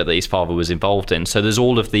the project that his father was involved in. So there's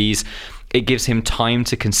all of these. It gives him time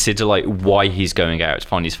to consider like why he's going out to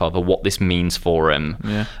find his father, what this means for him,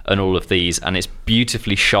 and all of these. And it's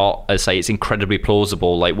beautifully shot. As I say, it's incredibly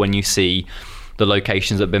plausible. Like when you see the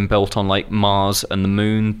locations that have been built on like Mars and the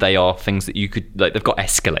moon, they are things that you could like, they've got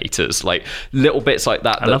escalators, like little bits like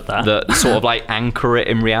that that sort of like anchor it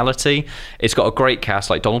in reality. It's got a great cast,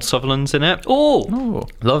 like Donald Sutherland's in it.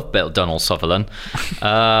 Love Donald Sutherland.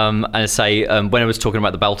 And I say when I was talking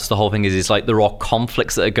about the Belters, the whole thing is like there are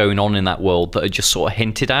conflicts that are going on in that world that are just sort of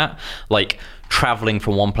hinted at, like traveling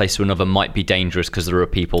from one place to another might be dangerous because there are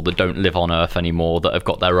people that don't live on Earth anymore that have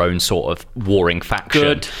got their own sort of warring faction.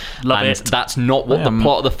 Good. Love it. That's not what the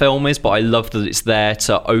plot of the film is, but I love that it's there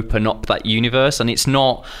to open up that universe, and it's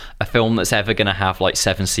not a film that's ever going to have like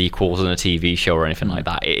 7 sequels and a TV show or anything like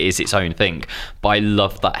that. It is its own thing, but I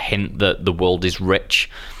love that hint that the world is rich.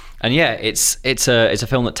 And yeah, it's a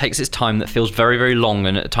film that takes its time, that feels very, very long,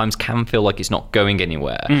 and at times can feel like it's not going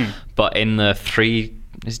anywhere. But in the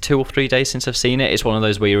 2 or 3 days since I've seen it, it's one of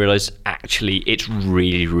those where you realise actually it's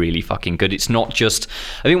really, really fucking good. It's not just,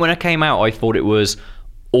 I think when it came out I thought it was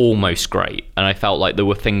almost great and I felt like there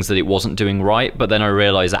were things that it wasn't doing right, but then I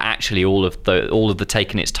realised that actually all of the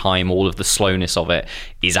taking its time, all of the slowness of it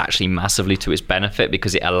is actually massively to its benefit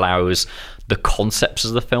because it allows the concepts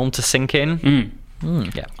of the film to sink in.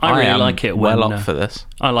 Yeah, I really like it when up for this.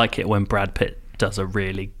 I like it when Brad Pitt does a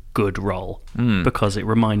really good role because it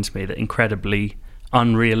reminds me that incredibly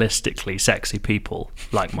unrealistically sexy people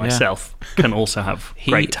like myself can also have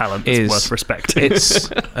great talent that's worth respecting. It's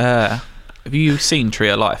have you seen Tree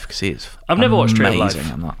of Life? Because I've never watched Tree of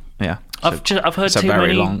Life. On that. Yeah, I've heard too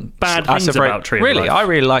many bad things about Tree of Life. Really, I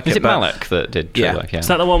really like it. Is it Malek that did Tree of Life? Yeah. Is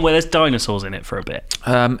that the one where there's dinosaurs in it for a bit?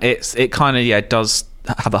 It kind of does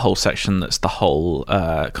have a whole section that's the whole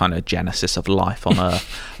kind of genesis of life on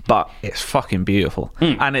Earth. but it's fucking beautiful.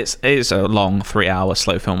 And it's a long 3-hour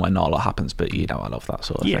slow film where not a lot happens, but I love that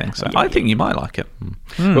sort of thing. So I think you might like it.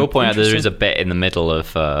 We'll point out that there is a bit in the middle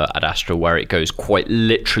of Ad Astra where it goes quite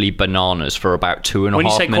literally bananas for about 2.5 minutes. When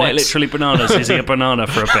you say quite literally bananas, is he a banana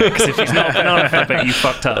for a bit? Because if he's not a banana for a bit, you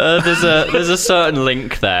fucked up. There's a certain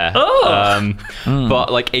link there.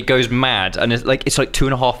 But like it goes mad, and it's like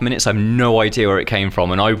 2.5 minutes. I have no idea where it came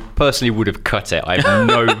from, and I personally would have cut it. I have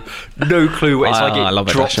no clue. It's like it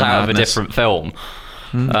dropped out of a different film.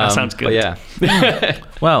 That sounds good. Yeah.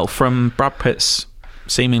 Well, from Brad Pitt's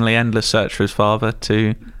seemingly endless search for his father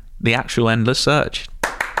to the actual endless search.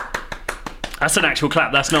 That's an actual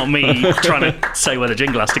clap. That's not me trying to say where the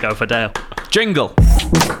jingle has to go for Dale. Jingle.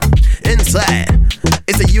 Inside,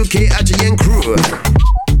 it's a UK IGN crew.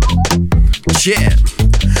 Yeah,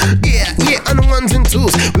 on the ones and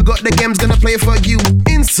twos. We got the games gonna play for you.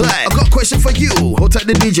 Inside, I got a question for you. Hold tight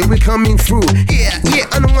the DJ, we coming through. Yeah,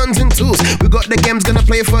 on the ones and twos. We got the games gonna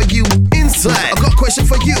play for you. Inside, I got a question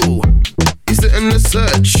for you. Is it in the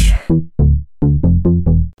search?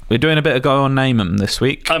 We're doing a bit of Go On Name 'em this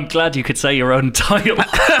week. I'm glad you could say your own title. Doing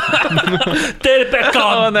a bit of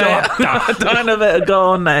Go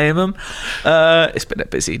On Name 'em. It's been a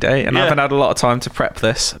busy day, and I haven't had a lot of time to prep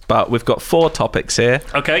this, but we've got 4 topics here.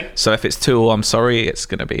 Okay. So if it's 2, I'm sorry, it's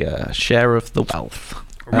going to be a share of the wealth.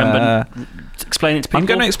 Remember, explain it to people. I'm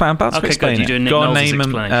going to explain. Good. You're doing Nick Knowles'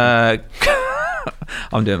 explanation.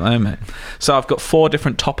 I'm doing my own, mate. So I've got 4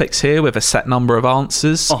 different topics here with a set number of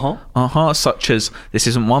answers. Such as, this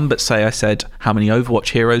isn't one, but say I said, how many Overwatch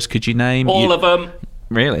heroes could you name? All of them.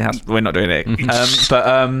 Really? We're not doing it.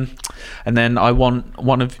 And then I want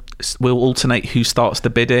we'll alternate who starts the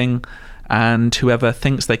bidding, and whoever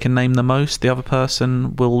thinks they can name the most, the other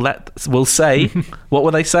person will say, what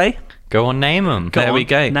will they say? Go on, name them. There we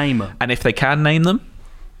go. Name them. And if they can name them,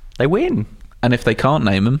 they win. And if they can't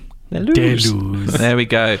name them, they lose. There we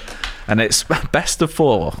go. And it's best of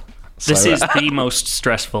 4. This is the most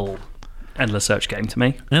stressful endless search game to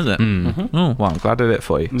me. Is it? Oh, well, I'm glad I did it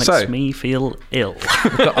for you. Makes me feel ill.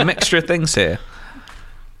 We've got a mixture of things here.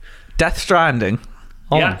 Death Stranding.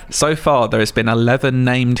 Yeah. So far, there has been 11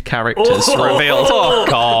 named characters revealed. Oh,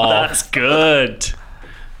 God. That's good.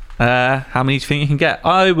 How many do you think you can get?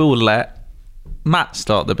 I will let Matt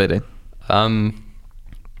start the bidding.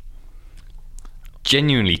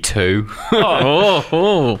 Genuinely 2.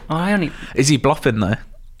 Is he bluffing though?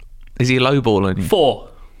 Is he lowballing you? 4.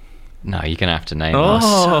 No, you're gonna have to name us.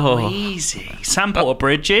 us. So easy. Sam Porter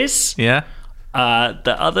Bridges. Yeah.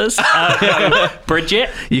 The others.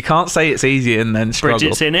 Bridget. You can't say it's easy and then struggle.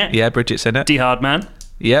 Bridget's in it. Yeah, Bridget's in it. D Hardman.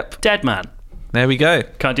 Yep. Deadman. There we go.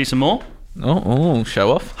 Can I do some more? Oh,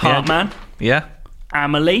 show off. Heartman. Yeah.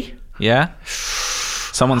 Amelie. Yeah.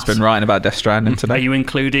 Someone's been writing about Death Stranding today. Are you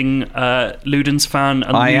including Ludens fan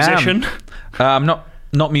and musician? I'm not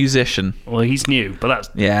musician. Well, he's new, but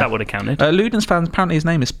that would have counted. Ludens fan, apparently his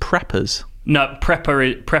name is Preppers. No,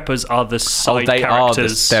 Preppers are the side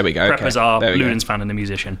characters. There we go. Preppers are Ludens fan and the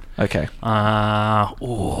musician. Okay. I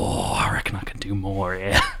reckon I can do more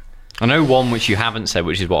here. I know one which you haven't said,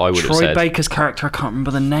 which is what I would have said. Troy Baker's character, I can't remember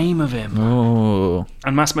the name of him. Oh.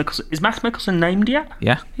 And Mads Mikkelsen. Is Mads Mikkelsen named yet?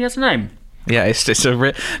 Yeah. He has a name. Yeah, it's just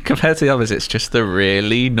compared to the others, it's just a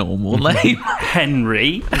really normal name.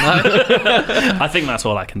 Henry. I think that's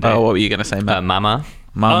all I can do. Oh, what were you going to say, Matt? Mama.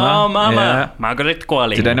 Oh, Mama. Yeah. Margaret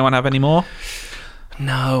Qualley. Did anyone have any more?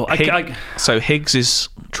 No. So Higgs is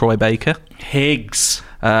Troy Baker. Higgs.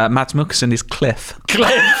 Mads Mikkelsen is Cliff. Get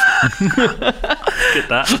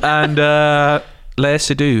that. And Lea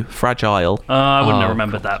Seydoux, Fragile. I wouldn't have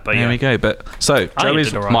remembered that, but there we go. But so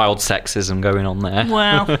Joey's mild sexism going on there.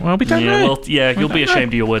 Well, we don't know. Well, you'll be ashamed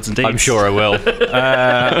of your words and deeds. I'm sure I will.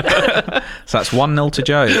 So that's 1-0 to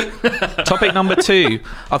Joe. Topic number 2.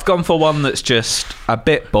 I've gone for one that's just a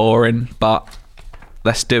bit boring, but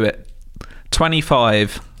let's do it.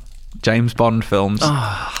 25 James Bond films,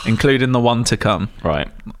 including the one to come. Right.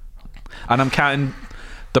 And I'm counting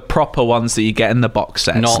the proper ones that you get in the box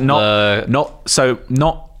sets, not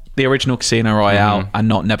the original Casino Royale and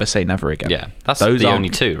not Never Say Never Again. Yeah, that's the only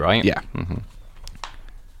 2, right? Yeah.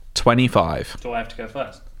 25. Do I have to go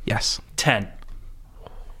first? Yes. 10.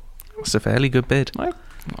 That's a fairly good bid.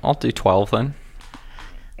 I'll do 12 then.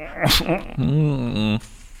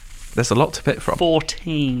 There's a lot to pick from.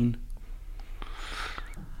 14.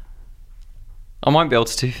 I might be able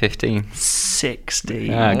to do 15. 16.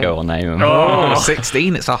 Go on, name them. Oh,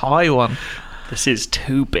 16. It's a high one. This is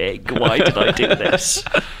too big. Why did I do this?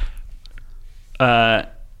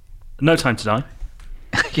 No Time to Die.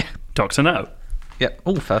 Yeah. Doctor No. Yep.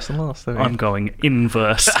 Oh, first and last. I'm going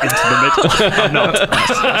inverse into the middle. I'm not.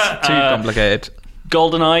 That's too complicated.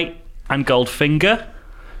 GoldenEye and Goldfinger.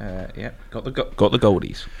 Yeah, got the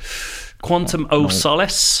goldies. Quantum of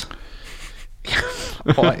Solace.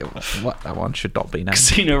 What? That one should not be named.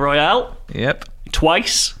 Casino Royale. Yep.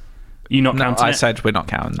 Twice. You not counting I it? said we're not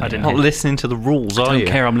counting. I didn't. Not listening to the rules, are you? I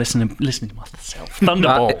don't care. I'm listening to myself.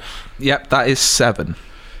 Thunderball. Yep, that is 7.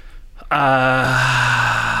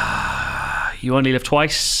 You Only Live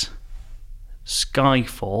Twice.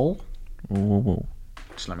 Skyfall. Ooh.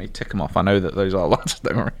 Just let me tick them off. I know that those are ones.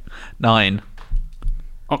 Don't worry. 9.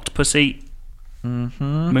 Octopussy.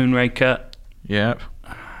 Moonraker. Yep.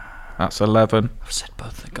 That's 11. I've said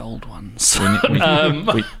both the gold ones.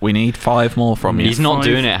 We need 5 more from you. He's not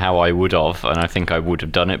doing it how I would have, and I think I would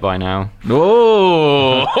have done it by now.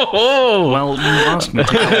 Oh! Well, you asked me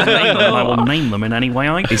to name them. I will name them in any way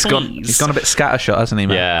I please. He's gone a bit scattershot, hasn't he,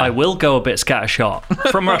 mate? Yeah. I will go a bit scattershot.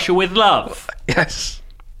 From Russia with Love. Yes.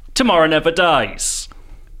 Tomorrow Never Dies.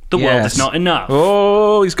 The World Is Not Enough.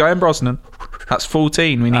 Oh, he's going Brosnan. That's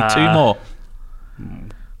 14. We need 2 more.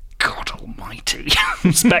 God almighty.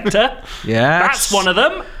 Spectre. Yes. That's one of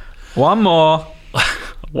them. 1 more.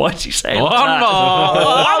 Why did you say One that? more.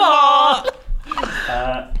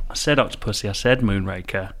 I said Octopussy. I said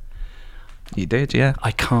Moonraker. You did, yeah.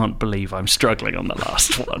 I can't believe I'm struggling on the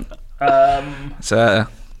last one.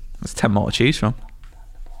 There's 10 more to choose from.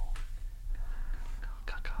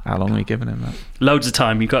 How long are we giving him that? Loads of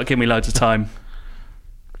time. You've got to give me loads of time.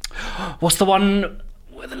 What's the one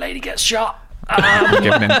where the lady gets shot?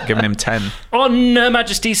 Giving him 10. On Her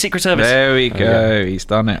Majesty's Secret Service. There we go. He's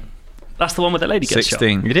done it. That's the one where the lady gets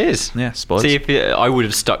 16. shot. It is. Yeah, spoilers. See, if I would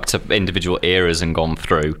have stuck to individual eras and gone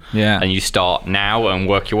through. Yeah. And you start now and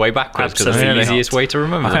work your way backwards because that's the Absolutely easiest way to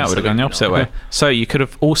remember I think I would have gone the opposite way. So you could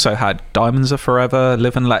have also had Diamonds Are Forever,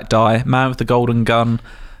 Live and Let Die, Man with the Golden Gun,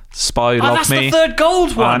 Spy Who Loved That's Me. the third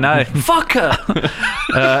gold one. I know. Fucker.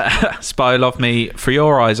 Spy Who Loved Me, For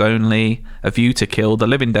Your Eyes Only, A View to Kill, The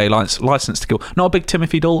Living Daylights, License to Kill. Not a big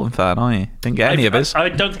Timothy Dalton fan, are you? Didn't get any of his. I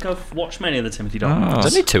don't think I've watched many of the Timothy Dalton ones.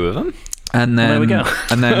 There's only 2 of them. And then, there we go.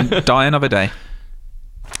 And then Die Another Day.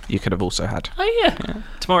 You could have also had. Oh, yeah.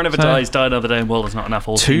 Tomorrow Never Dies, Die Another Day, and World Is Not Enough.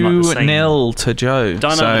 All seem like the same. 2-0 to Joe.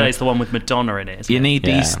 Die Another Day is the one with Madonna in it, isn't You it? need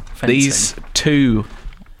these Fencing. 2,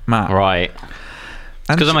 Matt. Right.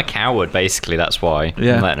 And Because I'm a coward, basically. That's why.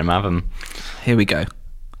 Yeah. I'm letting him have them. Here we go.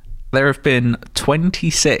 There have been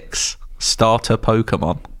 26 starter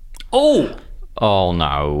Pokemon. Oh! Oh,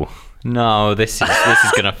 no. No, this is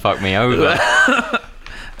going to fuck me over.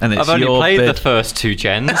 And it's I've only your played bid. the first 2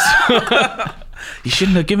 gens. You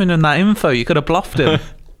shouldn't have given him that info. You could have bluffed him.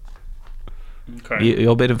 Okay.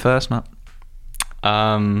 You're bidding first, Matt.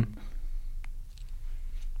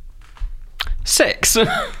 6.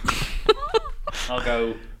 I'll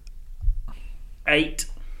go 8.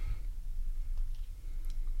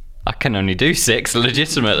 I can only do 6,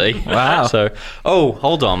 legitimately. Wow. So,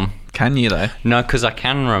 hold on. Can you, though? No, because I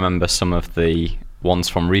can remember some of the ones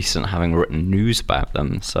from recent having written news about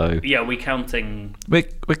them. So Yeah, we're counting We're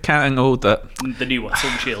counting all the... the new one,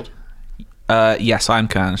 Sword and Shield. Yes, I'm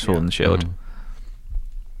counting Sword and Shield.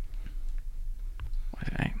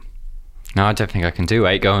 Okay. No, I don't think I can do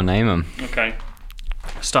 8. Go and name them. Okay.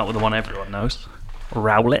 Start with the one everyone knows.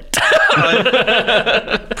 Rowlet.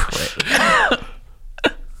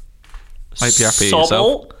 Hope you're happy with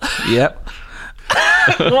yourself. Yep.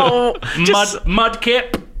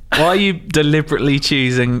 Mudkip. Why are you deliberately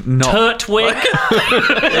choosing not... Turtwig.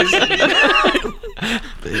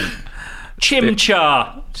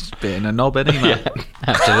 Chimchar. Just being a knob anyway.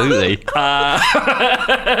 Absolutely.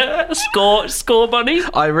 Score Bunny.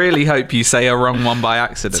 I really hope you say a wrong one by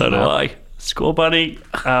accident. So do now. I. Score Bunny.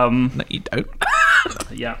 No, you don't.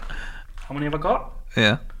 Yeah. How many have I got?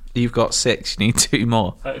 Yeah. You've got 6. You need 2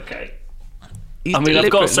 more. Okay. He's I mean, I've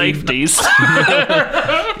got deliberately- safeties.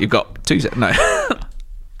 You've got 2. No.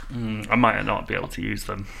 I might not be able to use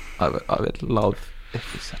them. I would love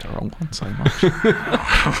if you said a wrong one so much.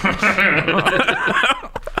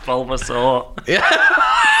 Bulbasaur.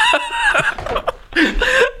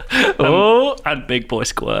 Oh. And Big Boy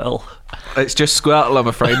Squirrel. It's just Squirtle, I'm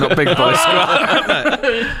afraid, not Big Boy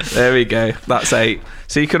Squirtle. There we go. That's 8.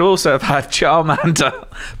 So you could also have had Charmander,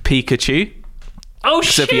 Pikachu, Oh,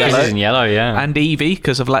 shit. Yellow. This is in yellow, yeah. and Eevee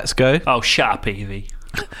because of Let's Go. Oh, shut up, Eevee.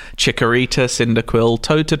 Chikorita, Cyndaquil,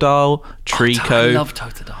 Totodile, Trico. I love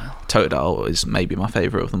Totodile. Totodile is maybe my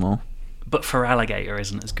favourite of them all. But for Alligator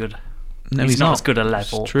isn't as good. No, he's not as good a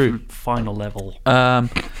level. It's true. Final level.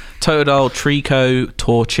 Totodile, Trico,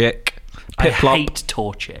 Torchic, Piplup. I hate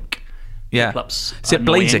Torchic. Yeah. Piplup's Is it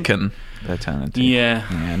annoying. Blaziken? They're turning into. Yeah.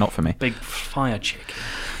 Yeah, not for me. Big fire chick.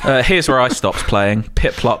 Here's where I stopped playing.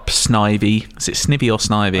 Piplup, Snivy. Is it Snivy or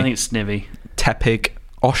Snivy? I think it's Snivy. Tepig,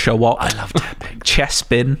 Oshawott. I love Tepig.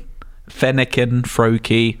 Chespin, Fennekin,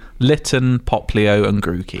 Froakie, Litten, Poplio, and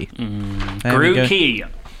Grookey. Grookey.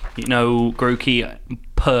 You know, Grookey,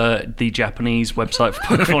 per the Japanese website for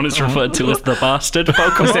Pokemon, is referred to as the bastard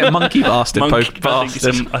Pokemon. Is it a monkey bastard?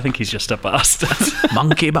 I think he's just a bastard.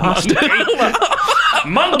 Monkey bastard.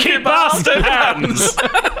 Monkey bastard hands.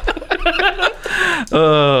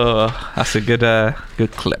 Oh, that's a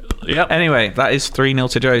good clip. Yep. Anyway, that is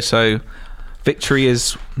 3-0 to Joe. So victory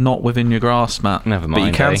is not within your grasp, Matt. Never mind. But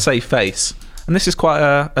you can say face, and this is quite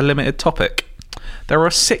a limited topic. There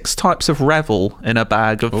are 6 types of Revel in a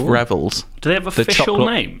bag of Revels. Do they have official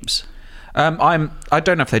names? I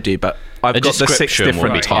don't know if they do, but I've got the 6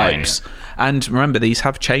 different types. And remember, these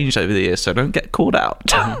have changed over the years, so don't get called out.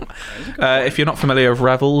 If you're not familiar with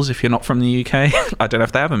Revels, if you're not from the UK, I don't know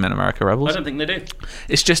if they have them in America, Revels. I don't think they do.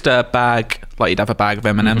 It's just a bag, like you'd have a bag of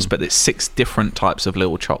M&Ms, but it's 6 different types of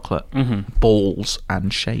little chocolate balls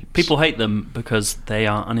and shapes. People hate them because they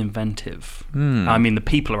are uninventive. I mean, the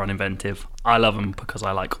people are uninventive. I love them because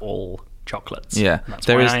I like all chocolates. Yeah. That's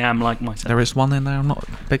why I am like myself. There is one in there I'm not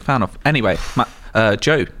a big fan of. Anyway,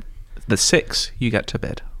 Joe, the 6 you get to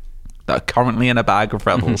bid that are currently in a bag of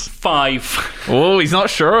Revels. 5. Oh, he's not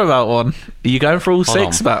sure about one. Are you going for all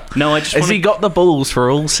 6, Matt? No, I just Has he got the balls for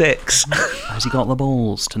all 6? Has he got the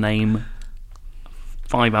balls to name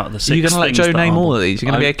 5 out of the 6? Are you going to let Joe name all of these? You're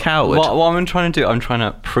going to be a coward. What I'm trying to do, I'm trying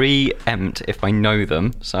to preempt if I know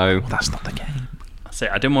them. So that's not the game. That's it.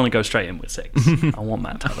 I didn't want to go straight in with 6. I want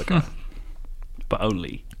Matt to have a go, but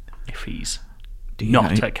only if he's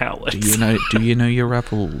not a coward. Do you know your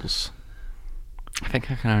Revels? I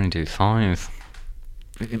think I can only do 5.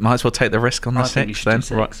 You might as well take the risk on the 6 then.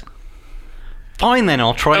 Right. Fine then,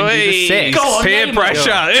 I'll try and do the 6. Peer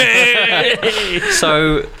pressure.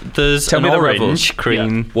 So there's Tell an me the orange Revels.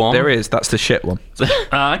 cream one. There is. That's the shit one.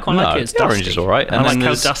 I quite like it. It's dusty. Orange is all right. I And like then how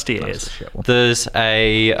there's dusty it is. There's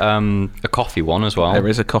a coffee one as well. There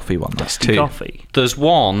is a coffee one. That's 2. Coffee. There's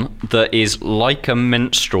one that is like a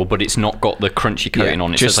minstrel, but it's not got the crunchy coating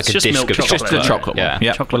on it. Just- so it's like a just disc milk of chocolate. chocolate. Just the chocolate one. Yeah.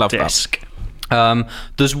 Yeah, Chocolate we'll have that. disc.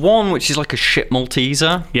 There's one which is like a shit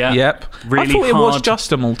Malteser. Yeah. Yep. Really I thought it was hard-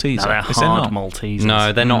 just a Malteser. No, they're Is it hard not? Maltesers.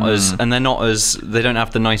 No, they're not as, and they're not as. They don't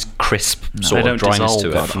have the nice crisp sort They of don't dryness to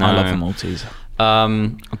dissolve. it. I love No. a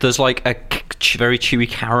Malteser. There's like a very chewy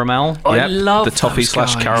caramel. I Yep, love the toffee those /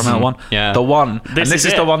 guys. caramel one. Yeah. The one. This This is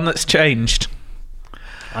is the it. one that's changed.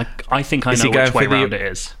 I think I Is know he going which way for the- round it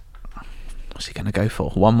is. What's he going to go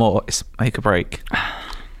for? One more. It's make or break.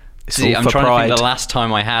 It's See, all I'm for trying pride. to think the last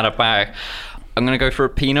time I had a bag. I'm going to go for a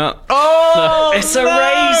peanut. Oh, It's a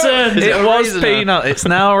raisin. Is It it was raisin? peanut. It's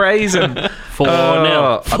now raisin.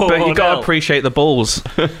 4-0. But you got to 4-0. appreciate the balls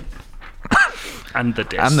And the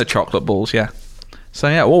disc. and the chocolate balls. Yeah. So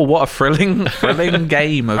yeah. Oh, what a thrilling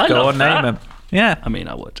game of I go love on name that. them. Yeah. I mean,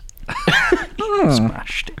 I would.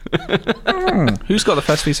 Smashed it. Who's got the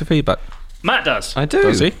first piece of feedback? Matt does. I do.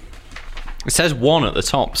 Does he? It says 1 at the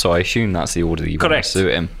top, so I assume that's the order that you want Correct. to do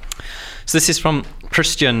it in. So this is from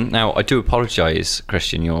Christian. Now, I do apologise,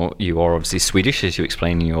 Christian. You are obviously Swedish, as you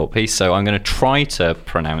explain in your piece. So I'm going to try to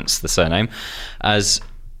pronounce the surname as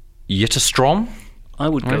Jutterstrom. I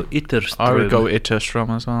would go Itterström. I would go Itterstrom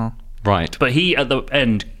as well. Right. But he, at the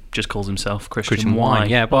end, just calls himself Christian Y.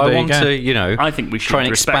 Yeah, but Well, I there you want go. to, you know, I think we should try and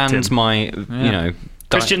respect expand him. my,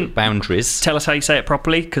 Christian, boundaries. Tell us how you say it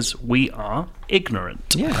properly, because we are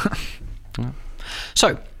ignorant. Yeah.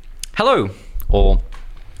 So, hello, or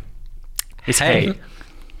It's hey, hey.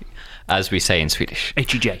 as we say in Swedish.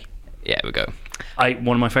 H-E-J. Yeah, we go.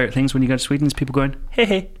 One of my favourite things when you go to Sweden is people going, hey,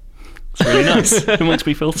 hey. It's really nice. It makes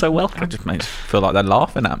me feel so welcome. It just makes me feel like they're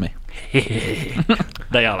laughing at me.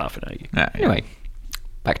 They are laughing at you. Yeah, Anyway,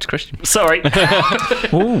 back to Christian. Sorry.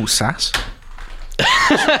 Ooh, sass.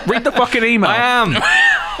 Read the fucking email. I am.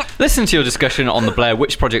 Listening to your discussion on the Blair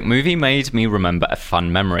Witch Project movie made me remember a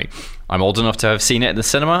fun memory. I'm old enough to have seen it at the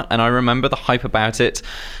cinema, and I remember the hype about it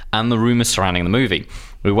and the rumours surrounding the movie.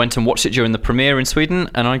 We went and watched it during the premiere in Sweden,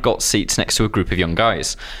 and I got seats next to a group of young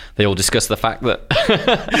guys. They all discussed the fact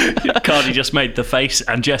that... Cardi just made the face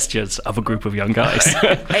and gestures of a group of young guys.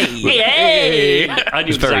 Hey! I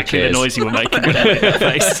knew very exactly the cheers. noise you were making when you made that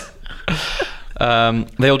face.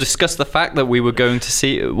 They all discussed the fact that we were going to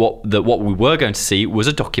see what we were going to see was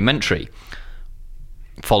a documentary,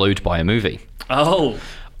 followed by a movie. Oh.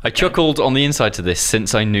 I chuckled on the inside to this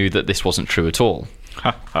since I knew that this wasn't true at all.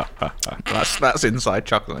 That's inside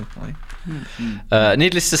chuckling.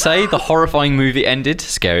 Needless to say, the horrifying movie ended,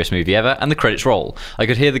 scariest movie ever, and the credits roll. I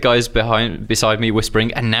could hear the guys beside me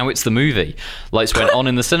whispering, and now it's the movie. Lights went on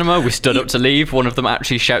in the cinema, we stood up to leave. One of them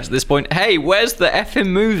actually shouts at this point, hey, where's the effing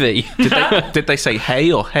movie? Did they say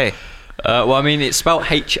hey or hey? Well, I mean, it's spelled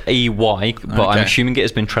Hay, but I'm assuming it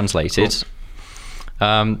has been translated. Cool.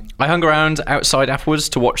 I hung around outside afterwards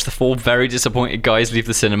to watch the 4 very disappointed guys leave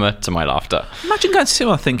the cinema, to my laughter. Imagine going to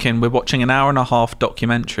cinema thinking we're watching an hour-and-a-half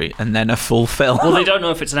documentary and then a full film. Well, they don't know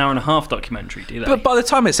if it's an hour-and-a-half documentary, do they? But by the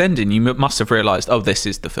time it's ending, you must have realised, this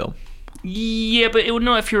is the film. Yeah, but it would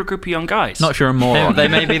not if you're a group of young guys. Not if you're a moron.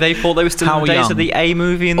 Maybe they thought they were still in the days of the A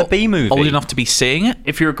movie and the B movie. Old enough to be seeing it?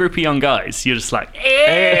 If you're a group of young guys, you're just like,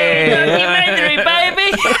 documentary,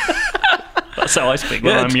 baby! That's how I speak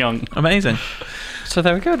when I'm young. Amazing. So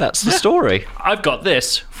there we go, that's the story. I've got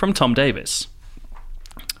this from Tom Davis,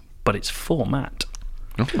 but it's for Matt.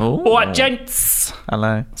 Oh. What, gents?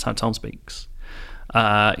 Hello. That's how Tom speaks.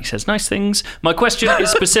 He says nice things. My question is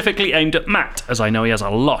specifically aimed at Matt, as I know he has a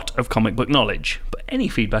lot of comic book knowledge, but any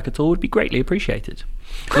feedback at all would be greatly appreciated.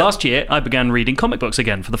 Last year, I began reading comic books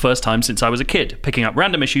again for the first time since I was a kid, picking up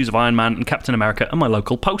random issues of Iron Man and Captain America at my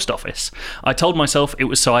local post office. I told myself it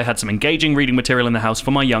was so I had some engaging reading material in the house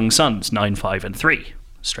for my young sons, 9, 5 and 3.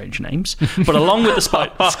 Strange names. But along with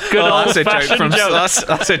the good old-fashioned jokes.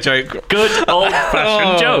 That's a joke. Good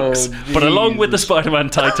old-fashioned jokes. But along with the Spider-Man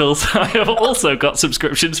titles, I have also got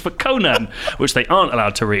subscriptions for Conan, which they aren't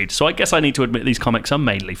allowed to read, so I guess I need to admit these comics are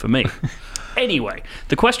mainly for me. Anyway,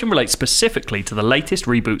 the question relates specifically to the latest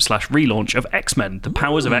reboot/relaunch of X-Men, The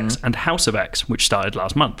Powers of X and House of X, which started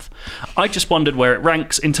last month. I just wondered where it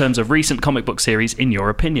ranks in terms of recent comic book series in your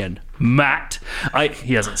opinion. Matt.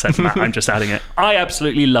 He hasn't said Matt, I'm just adding it. I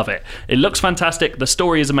absolutely love it. It looks fantastic, the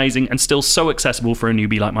story is amazing, and still so accessible for a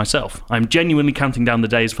newbie like myself. I'm genuinely counting down the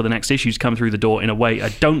days for the next issues to come through the door in a way I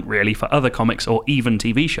don't really for other comics or even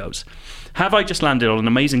TV shows. Have I just landed on an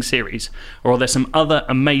amazing series, or are there some other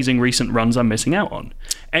amazing recent runs I'm missing out on?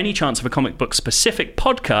 Any chance of a comic book specific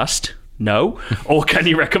podcast? No. Or can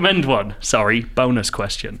you recommend one? Sorry, bonus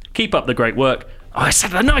question. Keep up the great work. Oh, I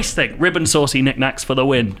said a nice thing. Ribbon saucy knickknacks for the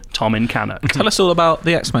win. Tom in Cannock. Tell us all about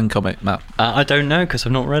the X-Men comic, Matt. I don't know because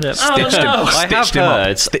I've not read it. I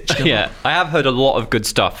have heard a lot of good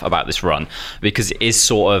stuff about this run because it is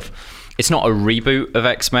sort of. It's not a reboot of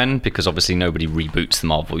X-Men because obviously nobody reboots the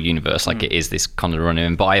Marvel Universe like it is this kind of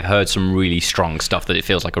run-in, but I've heard some really strong stuff that it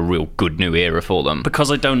feels like a real good new era for them.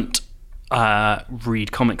 Because I don't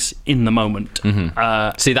read comics in the moment.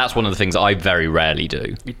 Mm-hmm. See, that's one of the things I very rarely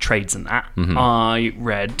do. It trades in that. Mm-hmm. I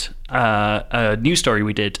read a news story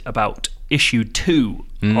we did about issue 2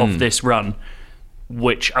 of this run,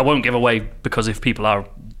 which I won't give away because if people are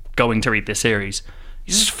going to read this series,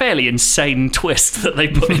 it's a fairly insane twist that they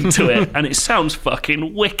put into it, and it sounds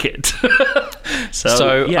fucking wicked.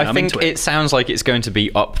 So yeah, I think it sounds like it's going to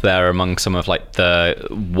be up there among some of like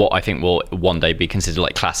what I think will one day be considered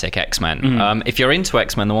like classic X-Men. If you're into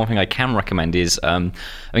X-Men, the one thing I can recommend is I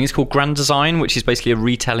think it's called Grand Design, which is basically a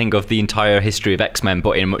retelling of the entire history of X-Men,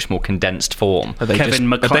 but in a much more condensed form. Kevin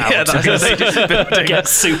McLeod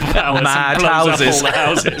gets superpowers and blows up all the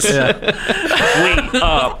houses. We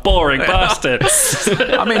are boring bastards.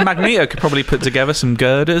 I mean, Magneto could probably put together some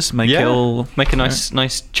girders, make a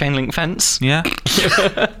nice chain link fence. Yeah.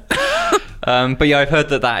 But yeah, I've heard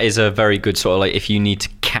that is a very good sort of like if you need to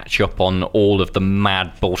catch up on all of the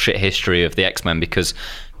mad bullshit history of the X-Men, because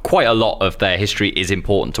quite a lot of their history is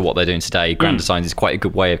important to what they're doing today. Grand Design is quite a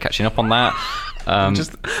good way of catching up on that.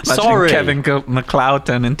 Just imagine Kevin McLeod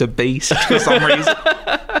turn into Beast for some reason.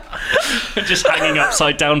 Just hanging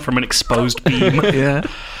upside down from an exposed beam. Yeah.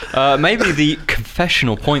 Maybe the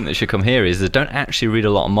confessional point that should come here is that I don't actually read a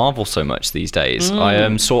lot of Marvel so much these days. I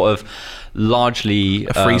am sort of largely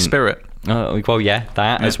a free spirit. Well, yeah,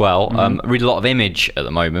 that as well. Read a lot of Image at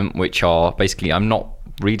the moment, which are basically I'm not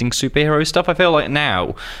reading superhero stuff. I feel like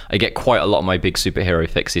now I get quite a lot of my big superhero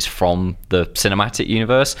fixes from the cinematic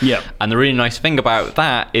universe. Yeah. And the really nice thing about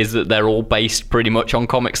that is that they're all based pretty much on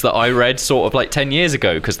comics that I read sort of like 10 years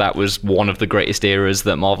ago, because that was one of the greatest eras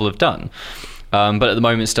that Marvel have done. But at the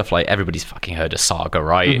moment, stuff like everybody's fucking heard of Saga,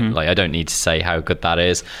 right? Like I don't need to say how good that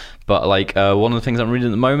is. But like one of the things I'm reading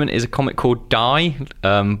at the moment is a comic called Die,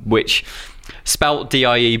 which spelt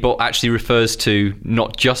DIE, but actually refers to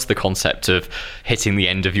not just the concept of hitting the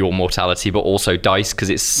end of your mortality, but also dice, because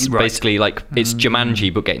it's basically like it's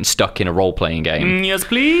Jumanji, but getting stuck in a role-playing game. Yes,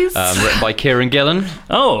 please. Written by Kieran Gillen.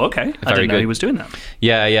 Oh, okay. I didn't know he was doing that.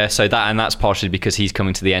 Yeah. So that's partially because he's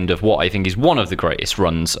coming to the end of what I think is one of the greatest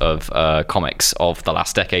runs of comics of the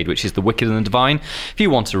last decade, which is The Wicked and the Divine. If you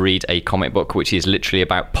want to read a comic book which is literally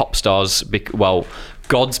about pop stars,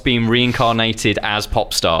 gods being reincarnated as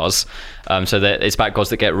pop stars. So that it's about gods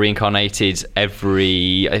that get reincarnated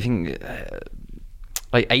every, I think,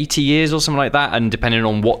 like 80 years or something like that. And depending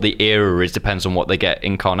on what the era is, depends on what they get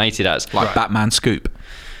incarnated as. Like Batman Scoop.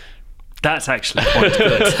 That's actually quite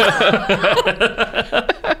good.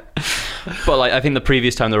 But like, I think the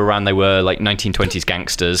previous time they were around, they were like 1920s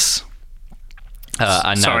gangsters.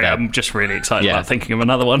 And sorry, I'm just really excited about thinking of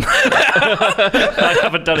another one. I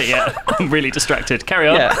haven't done it yet. I'm really distracted. Carry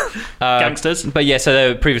on. Gangsters. But yeah, so they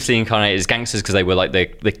were previously incarnated as gangsters because they were like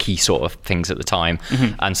the key sort of things at the time.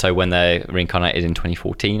 And so when they're reincarnated in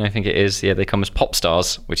 2014, I think it is, they come as pop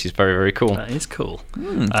stars, which is very, very cool. That is cool.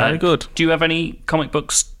 Very good. Do you have any comic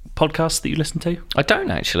books podcasts that you listen to? I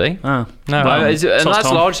don't actually. Oh. No, and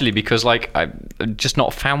that's largely because like I've just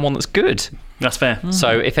not found one that's good. That's fair.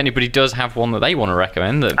 So if anybody does have one that they want to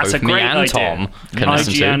recommend, that that's both me and Tom can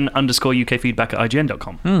listen to. IGN_UK feedback at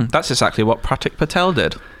IGN.com. That's exactly what Pratik Patel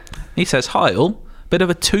did. He says, "Hi all, bit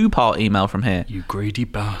of a 2-part email from here. You greedy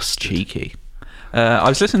bastard." Cheeky. I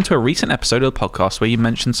was listening to a recent episode of the podcast where you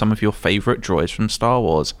mentioned some of your favourite droids from Star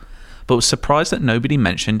Wars, but was surprised that nobody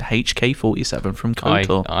mentioned HK-47 from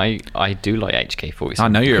KOTOR. I do like HK-47. I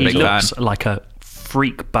know you're a big fan. He looks like a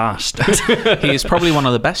freak bastard. He is probably one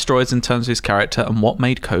of the best droids in terms of his character and what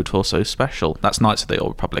made KOTOR so special. That's Knights of the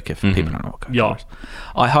Old Republic, if people don't know what KOTOR is.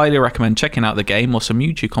 I highly recommend checking out the game or some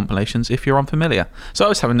YouTube compilations if you're unfamiliar. So I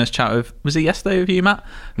was having this chat with, was it yesterday with you, Matt?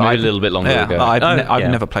 Maybe a little bit longer ago. I've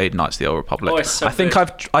never played Knights of the Old Republic. Oh, so I think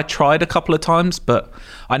I tried a couple of times, but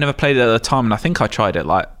I never played it at the time, and I think I tried it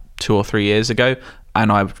like 2 or 3 years ago, and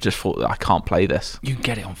I just thought that I can't play this. You can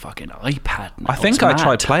get it on fucking iPad now. I think I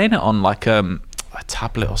tried playing it on like a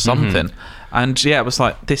tablet or something, and it was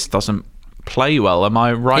like, this doesn't play well. Am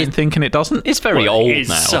I right in thinking it doesn't? It's very old now.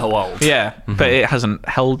 It's so old. But it hasn't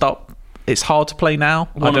held up. It's hard to play now.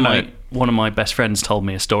 I don't know. One of my best friends told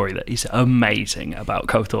me a story that is amazing about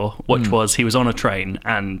KOTOR, which was he was on a train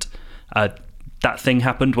and that thing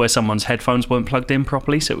happened where someone's headphones weren't plugged in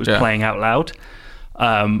properly, so it was playing out loud.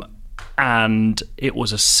 And it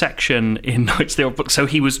was a section in Knights of the Old Republic. So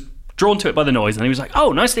he was drawn to it by the noise, and he was like,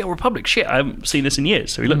 "Oh, Knights of the Old Republic, shit, I haven't seen this in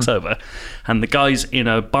years." So he looks over, and the guy's in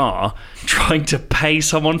a bar trying to pay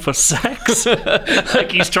someone for sex.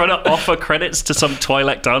 Like he's trying to offer credits to some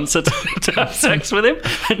Twi'lek dancer to have sex with him,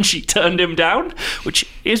 and she turned him down, which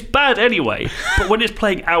is bad anyway. But when it's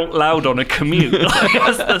playing out loud on a commute, like,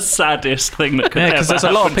 that's the saddest thing that could ever happen. Because there's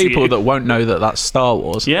a lot of people that won't know that that's Star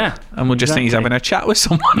Wars. Yeah. And will just think he's having a chat with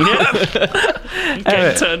someone.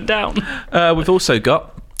 Getting turned down. We've also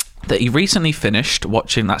got that he recently finished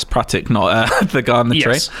watching, that's Pratik, not the guy on the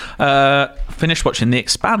train, finished watching The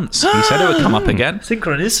Expanse. He said it would come up again.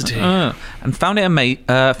 Synchronicity. And found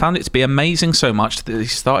it to be amazing so much that he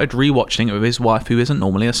started rewatching it with his wife, who isn't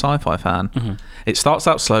normally a sci-fi fan. It starts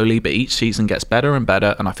out slowly, but each season gets better and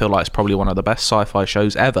better, and I feel like it's probably one of the best sci-fi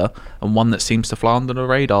shows ever, and one that seems to fly under the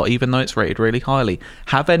radar, even though it's rated really highly.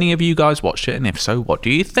 Have any of you guys watched it, and if so, what do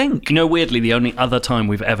you think? You know, weirdly, the only other time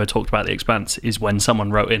we've ever talked about The Expanse is when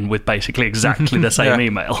someone wrote in with basically exactly the same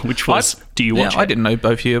email, which was, do you watch it? I didn't know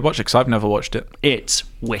both of you had watched it, because I've never watched it. It's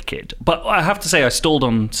wicked. But I have to say, I stalled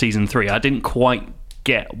on season 3. I didn't quite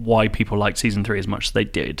get why people liked season 3 as much as they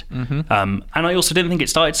did. And I also didn't think it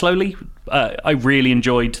started slowly. I really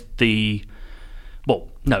enjoyed the... Well,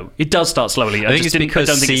 no, it does start slowly. I don't think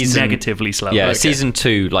it's negatively slow. Yeah, season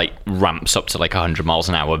 2 like ramps up to like 100 miles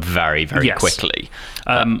an hour very, very quickly.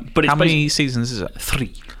 But how many seasons is it?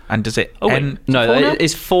 3. And does it end? No,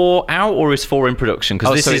 is 4 out or is 4 in production?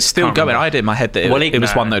 Because it's still going. I had it in my head that it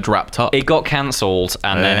was one that wrapped up. It got cancelled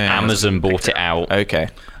and then Amazon bought it out. Okay.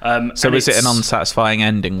 So was it an unsatisfying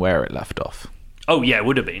ending where it left off? Oh yeah, it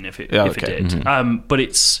would have been if it did. But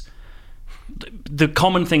it's... The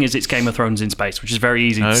common thing is it's Game of Thrones in space, which is very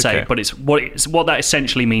easy to say, but what that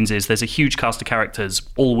essentially means is there's a huge cast of characters,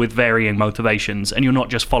 all with varying motivations, and you're not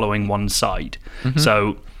just following one side.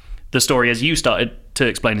 So the story, as you started to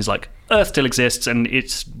explain, is like Earth still exists and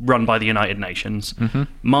it's run by the United Nations.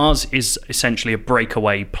 Mars is essentially a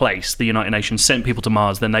breakaway place. The United Nations sent people to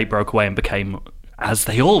Mars, then they broke away and became, as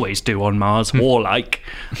they always do on Mars, warlike.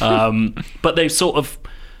 But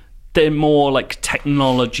they're more like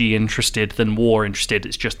technology interested than war interested.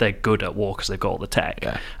 It's just they're good at war because they've got all the tech.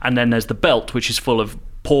 And then there's the Belt, which is full of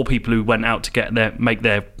poor people who went out to make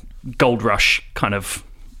their gold rush kind of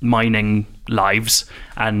mining lives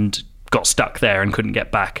and got stuck there and couldn't get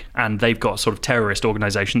back. And they've got a sort of terrorist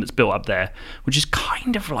organization that's built up there, which is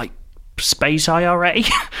kind of like space IRA.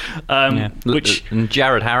 Which and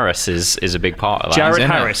Jared Harris is a big part of that. Jared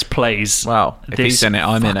Harris plays if he's in it,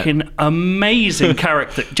 I'm in it. Fucking amazing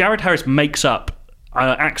character. Jared Harris makes up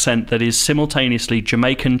an accent that is simultaneously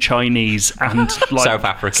Jamaican, Chinese, and like South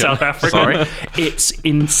African. Sorry, it's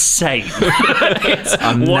insane.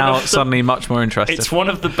 I'm now suddenly much more interested. It's one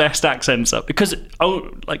of the best accents up because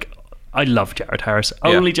I love Jared Harris.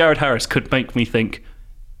 Only Jared Harris could make me think,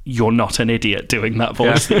 you're not an idiot doing that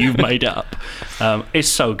voice that you've made up. It's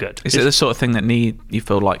so good. Is it the sort of thing that you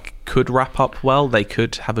feel like could wrap up well? They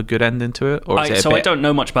could have a good ending to it? Or is I don't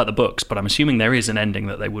know much about the books, but I'm assuming there is an ending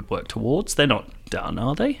that they would work towards. They're not done,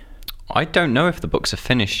 are they? I don't know if the books are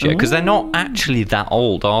finished yet, because they're not actually that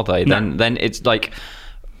old, are they? No. Then it's like...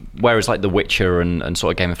 Whereas like The Witcher and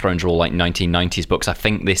sort of Game of Thrones are all like 1990s books, I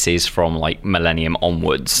think this is from like Millennium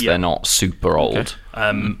onwards. They're not super old. Okay.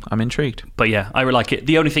 I'm intrigued. But yeah, I really like it.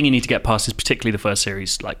 The only thing you need to get past is particularly the first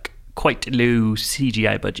series, like quite low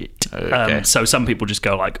CGI budget. Okay. So some people just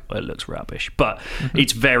go like, it looks rubbish. But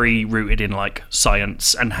it's very rooted in like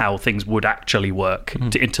science and how things would actually work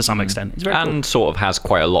to some extent. It's very cool. Sort of has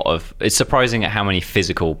quite a lot of... It's surprising at how many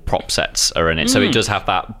physical prop sets are in it. So it does have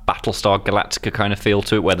that Battlestar Galactica kind of feel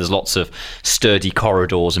to it, where there's lots of sturdy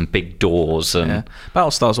corridors and big doors. And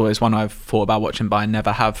Battlestar's always one I've thought about watching, but I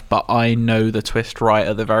never have. But I know the twist right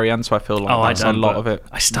at the very end, so I feel like that's a lot of it.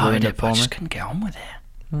 I started it, but I just couldn't get on with it.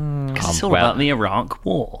 Because it's all about the Iraq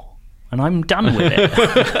War. And I'm done with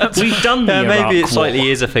it. We've done the Iraq maybe it War. slightly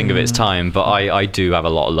is a thing of its time, but I do have a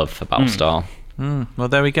lot of love for Battlestar. Well,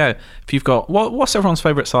 there we go. If you've got... What's everyone's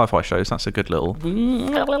favourite sci-fi shows? That's a good little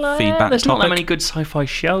feedback There's topic. not that many good sci-fi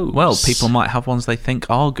shows. Well, people might have ones they think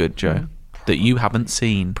are good, Joe, that you haven't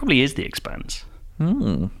seen. Probably is The Expanse.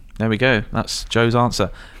 There we go. That's Joe's answer.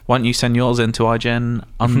 Why don't you send yours into IGN...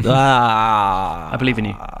 I believe in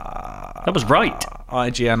you. That was right.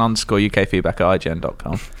 IGN_UK feedback at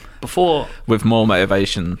IGN.com. Before... With more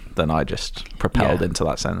motivation than I just propelled into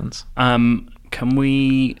that sentence. Can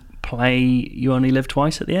we play You Only Live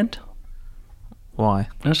Twice at the end? Why?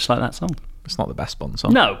 I just like that song. It's not the best Bond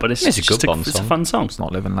song. No, but it's a good Bond song. It's a fun song. It's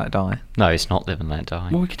not Live and Let Die. No, it's not Live and Let Die.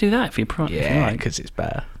 Well, we could do that if you like. Because it's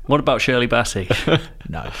better. What about Shirley Bassey?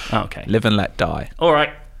 No. Oh, okay. Live and Let Die. All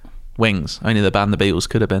right. Wings. Only the band The Beatles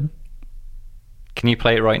could have been. Can you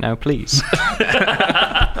play it right now, please?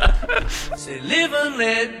 Say live and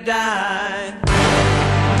let die.